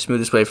way and the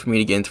smoothest way for me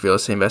to get into real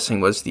estate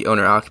investing was the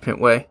owner-occupant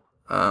way.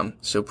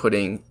 So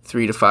putting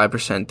 3 to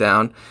 5%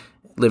 down,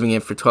 living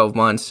in for 12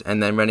 months,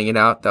 and then renting it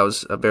out. That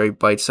was a very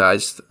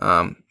bite-sized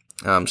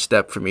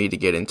step for me to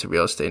get into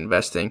real estate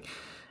investing.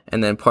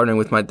 And then partnering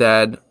with my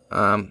dad,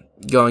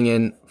 going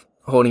in,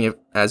 holding it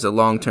as a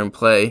long-term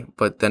play,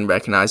 but then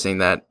recognizing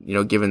that,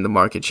 given the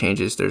market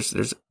changes,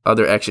 there's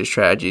other exit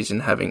strategies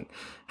and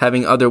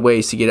having other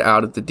ways to get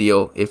out of the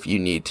deal if you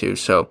need to.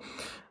 So,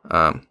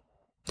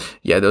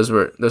 those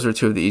were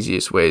two of the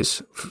easiest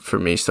ways for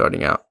me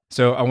starting out.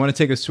 So I want to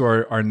take us to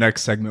our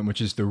next segment,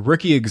 which is the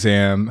rookie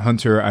exam.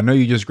 Hunter, I know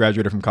you just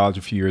graduated from college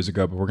a few years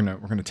ago, but we're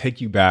gonna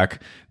take you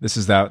back. This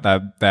is that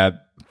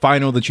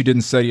final that you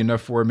didn't study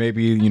enough for.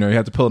 Maybe, you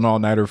had to pull an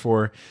all-nighter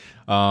for.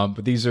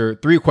 But these are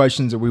 3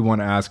 questions that we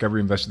want to ask every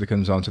investor that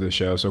comes onto the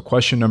show. So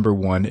question number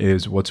 1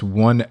 is, what's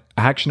one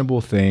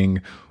actionable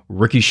thing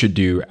rookies should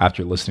do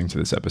after listening to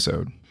this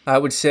episode? I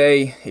would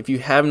say, if you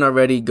haven't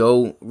already,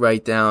 go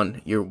write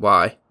down your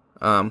why.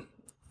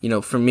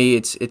 For me,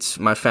 it's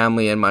my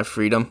family and my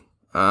freedom.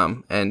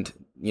 And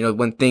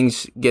when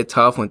things get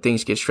tough, when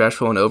things get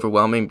stressful and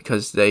overwhelming,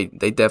 because they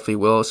definitely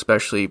will,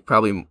 especially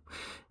probably,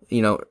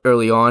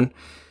 early on,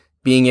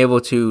 being able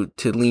to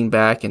lean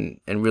back and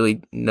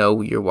really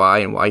know your why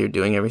and why you're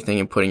doing everything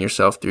and putting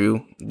yourself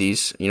through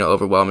these,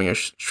 overwhelming or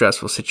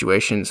stressful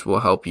situations will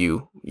help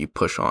you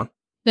push on.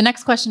 The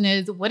next question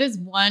is, what is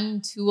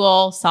one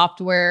tool,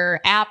 software,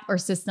 app, or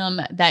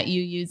system that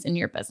you use in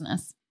your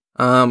business?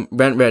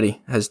 RentRedi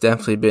has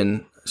definitely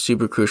been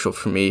super crucial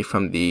for me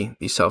from the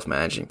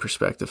self-managing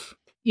perspective.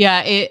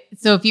 Yeah.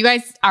 So if you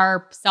guys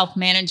are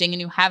self-managing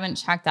and you haven't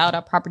checked out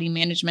a property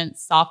management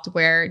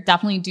software,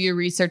 definitely do your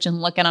research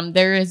and look at them.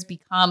 There has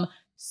become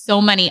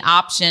so many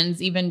options,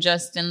 even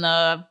just in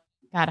how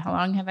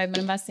long have I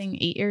been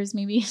investing? 8 years,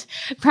 maybe.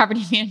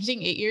 Property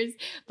managing, 8 years.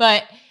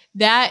 But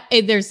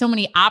there's so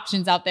many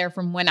options out there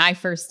from when I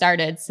first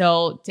started.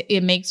 So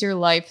it makes your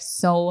life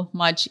so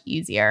much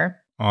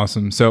easier.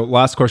 Awesome. So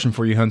last question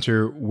for you,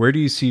 Hunter. Where do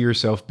you see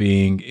yourself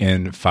being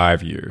in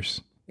 5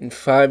 years? In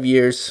 5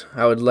 years,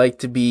 I would like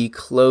to be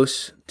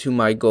close to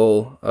my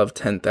goal of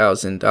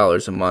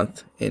 $10,000 a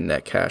month in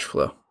net cash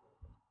flow.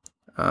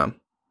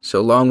 So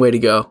a long way to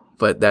go,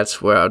 but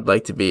that's where I would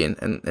like to be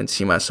and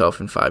see myself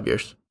in 5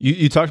 years.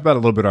 You talked about it a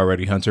little bit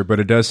already, Hunter, but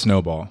it does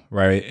snowball,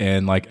 right?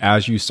 And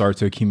as you start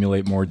to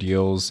accumulate more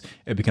deals,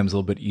 it becomes a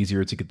little bit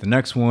easier to get the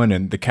next one,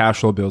 and the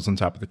cash flow builds on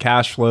top of the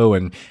cash flow.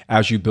 And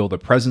as you build a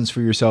presence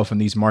for yourself in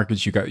these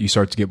markets, you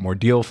start to get more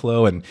deal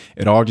flow, and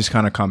it all just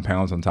kind of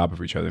compounds on top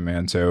of each other,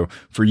 man. So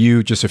for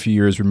you, just a few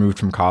years removed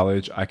from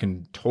college, I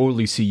can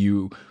totally see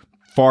you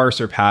far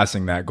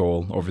surpassing that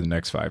goal over the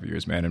next 5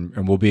 years, man.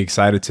 And we'll be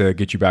excited to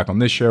get you back on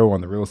this show, on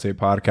the Real Estate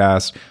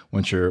Podcast,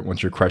 once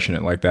you're crushing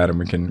it like that, and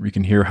we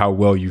can hear how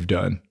well you've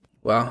done.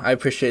 Well, I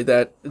appreciate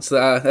that. It's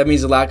that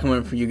means a lot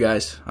coming from you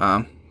guys.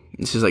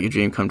 This is like a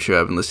dream come true.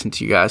 I've been listening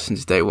to you guys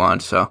since day one,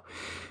 so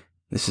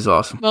this is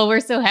awesome. Well, we're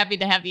so happy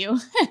to have you.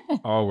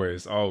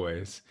 Always.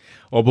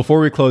 Well, before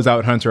we close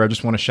out, Hunter, I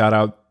just want to shout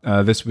out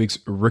this week's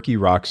Rookie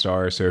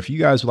Rockstar. So if you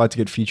guys would like to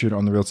get featured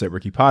on the Real Estate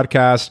Rookie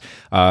Podcast,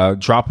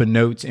 drop a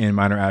note in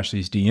Minor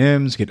Ashley's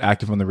DMs, get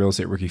active on the Real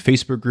Estate Rookie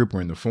Facebook group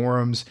or in the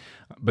forums.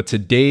 But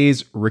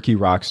today's Rookie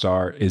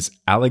Rockstar is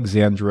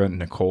Alexandra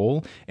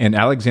Nicole. And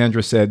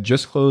Alexandra said,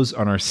 just closed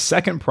on our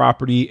second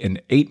property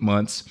in 8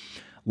 months.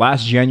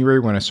 Last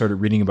January, when I started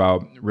reading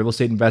about real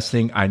estate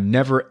investing, I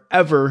never,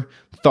 ever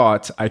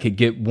thought I could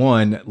get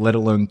one, let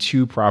alone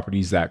 2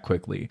 properties that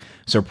quickly.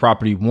 So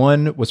property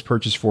 1 was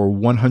purchased for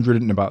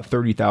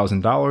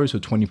 $130,000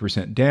 with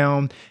 20%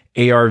 down.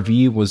 ARV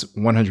was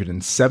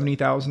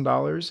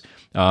 $170,000.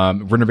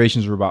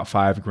 Renovations were about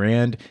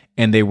 $5,000,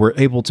 and they were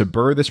able to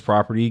BRRRR this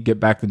property, get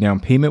back the down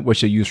payment,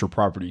 which they used for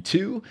property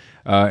 2.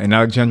 And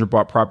Alexandra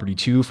bought property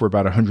 2 for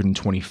about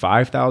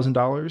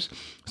 $125,000.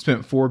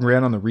 Spent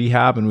 $4,000 on the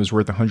rehab and was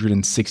worth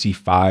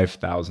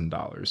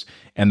 $165,000.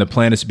 And the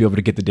plan is to be able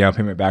to get the down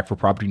payment back for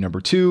property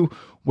number 2,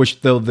 which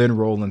they'll then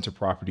roll into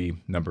property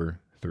number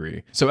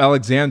 3. So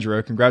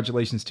Alexandra,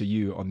 congratulations to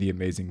you on the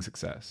amazing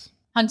success.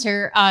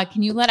 Hunter,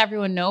 can you let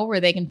everyone know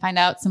where they can find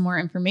out some more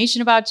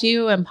information about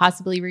you and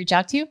possibly reach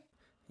out to you?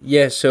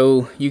 Yeah,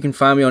 so you can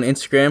find me on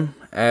Instagram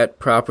at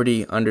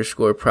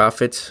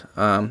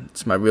property_profits.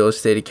 It's my real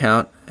estate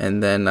account.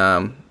 And then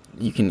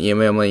you can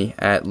email me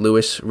at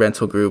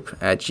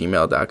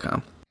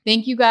lewisrentalgroup@gmail.com.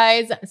 Thank you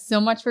guys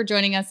so much for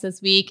joining us this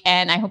week.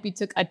 And I hope you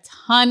took a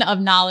ton of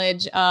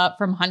knowledge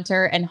from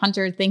Hunter. And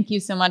Hunter, thank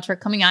you so much for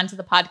coming on to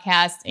the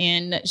podcast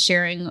and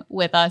sharing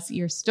with us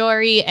your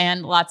story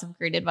and lots of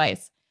great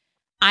advice.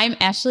 I'm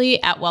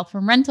Ashley at Wealth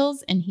from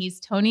Rentals, and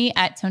he's Tony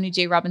at Tony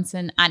J.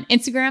 Robinson on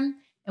Instagram.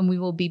 And we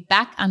will be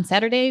back on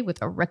Saturday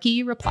with a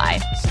rookie reply.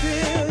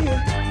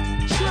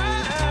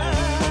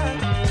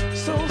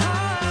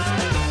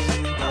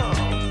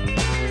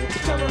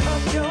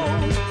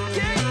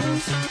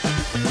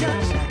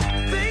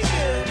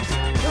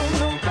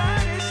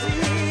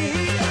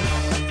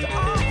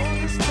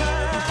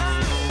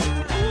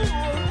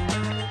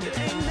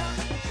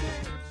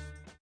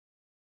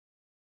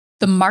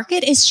 The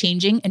market is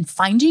changing and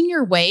finding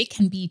your way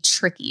can be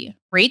tricky.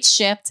 Rates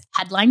shift,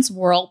 headlines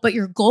whirl, but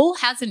your goal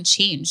hasn't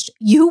changed.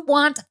 You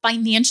want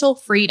financial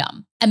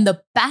freedom. And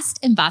the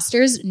best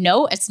investors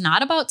know it's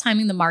not about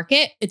timing the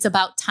market, it's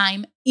about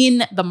time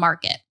in the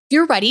market. If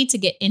you're ready to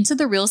get into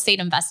the real estate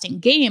investing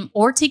game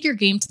or take your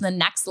game to the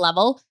next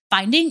level,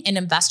 finding an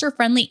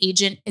investor-friendly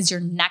agent is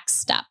your next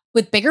step.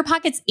 With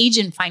BiggerPockets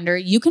Agent Finder,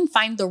 you can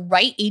find the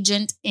right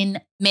agent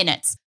in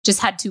minutes.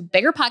 Just head to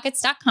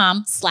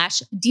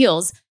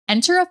biggerpockets.com/deals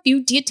Enter a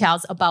few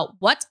details about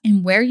what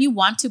and where you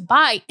want to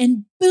buy,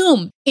 and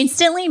boom,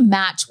 instantly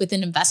match with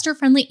an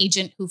investor-friendly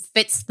agent who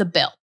fits the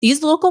bill.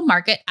 These local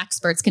market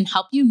experts can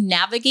help you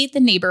navigate the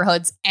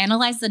neighborhoods,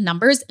 analyze the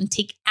numbers, and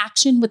take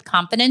action with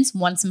confidence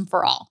once and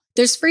for all.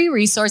 There's free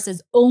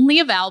resources only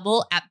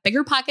available at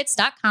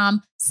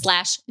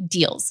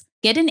biggerpockets.com/deals.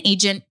 Get an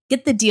agent,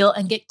 get the deal,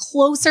 and get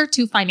closer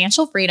to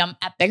financial freedom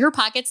at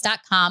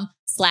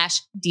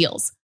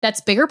biggerpockets.com/deals. That's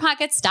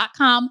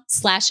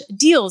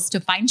biggerpockets.com/deals to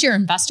find your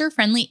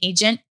investor-friendly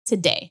agent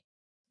today.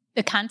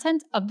 The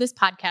content of this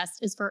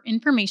podcast is for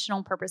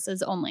informational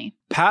purposes only.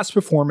 Past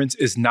performance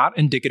is not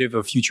indicative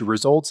of future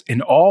results,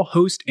 and all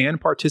host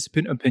and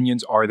participant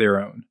opinions are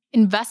their own.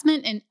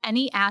 Investment in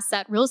any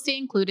asset, real estate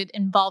included,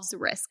 involves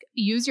risk.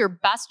 Use your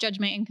best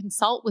judgment and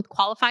consult with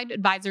qualified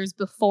advisors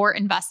before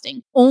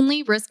investing.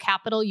 Only risk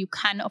capital you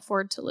can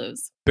afford to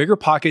lose. Bigger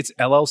Pockets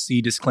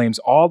LLC disclaims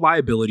all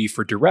liability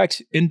for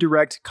direct,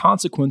 indirect,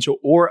 consequential,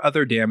 or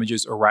other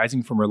damages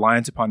arising from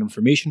reliance upon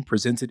information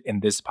presented in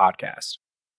this podcast.